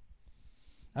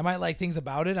 I might like things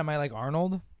about it. I might like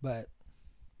Arnold, but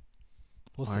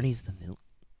we'll see. Arnie's the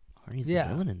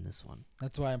villain in this one.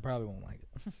 That's why I probably won't like it.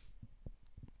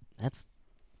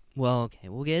 Well, okay,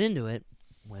 we'll get into it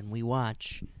when we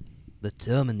watch The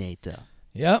Terminator.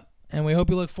 Yep. And we hope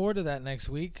you look forward to that next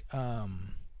week. Now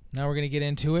we're going to get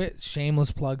into it.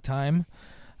 Shameless plug time.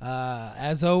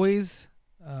 As always,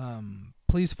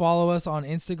 please follow us on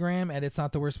Instagram at It's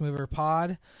Not the Worst Movie Ever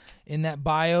Pod. In that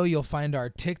bio, you'll find our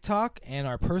TikTok and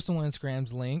our personal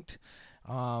Instagrams linked.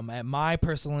 At my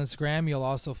personal Instagram, you'll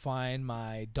also find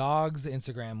my dog's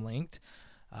Instagram linked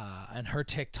and her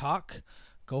TikTok.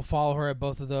 Go follow her at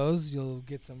both of those. You'll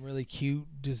get some really cute,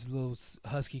 just little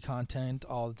husky content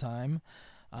all the time.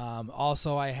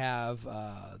 Also, I have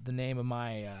the name of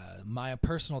my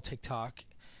personal TikTok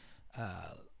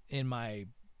in my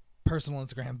personal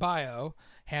Instagram bio,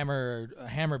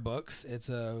 Hammer Books. It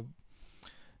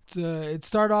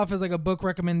started off as like a book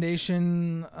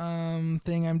recommendation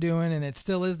thing I'm doing, and it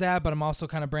still is that, but I'm also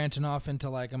kind of branching off into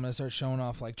like I'm gonna start showing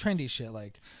off like trendy shit,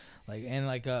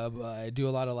 I do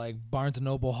a lot of like Barnes and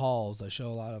Noble hauls. I show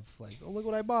a lot of like, oh, look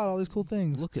what I bought, all these cool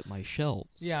things. Look at my shelves.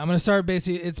 Yeah, I'm gonna start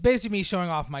it's basically me showing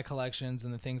off my collections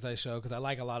and the things I show, because I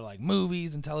like a lot of like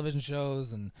movies and television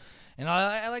shows, and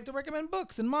I like to recommend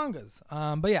books and mangas.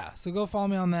 But yeah, so go follow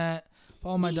me on that.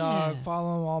 Follow my dog.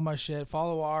 Follow all my shit.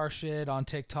 Follow our shit on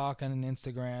TikTok and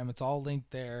Instagram. It's all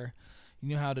linked there.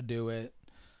 You know how to do it.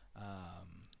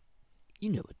 You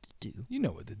know what to do. You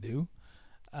know what to do.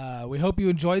 We hope you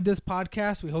enjoyed this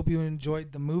podcast. We hope you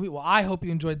enjoyed the movie. Well, I hope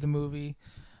you enjoyed the movie.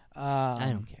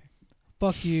 I don't care.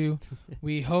 Fuck you.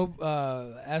 We hope,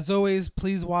 as always,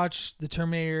 please watch The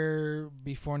Terminator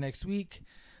before next week.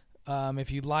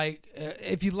 If you'd like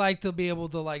to be able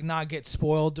to like not get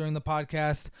spoiled during the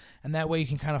podcast, and that way you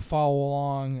can kind of follow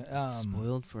along.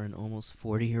 Spoiled for an almost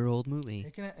 40-year-old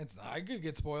movie. I could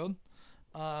get spoiled.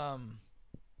 I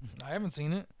haven't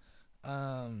seen it.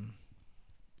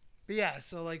 But yeah,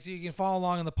 so you can follow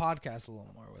along in the podcast a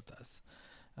little more with us.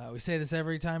 We say this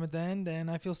every time at the end, and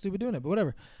I feel stupid doing it, but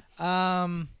whatever. All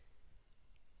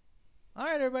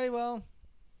right, everybody. Well,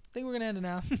 think we're gonna end it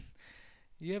now.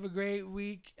 You have a great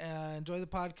week. Enjoy the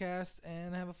podcast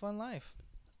and have a fun life.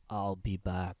 I'll be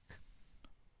back.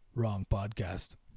 Wrong podcast.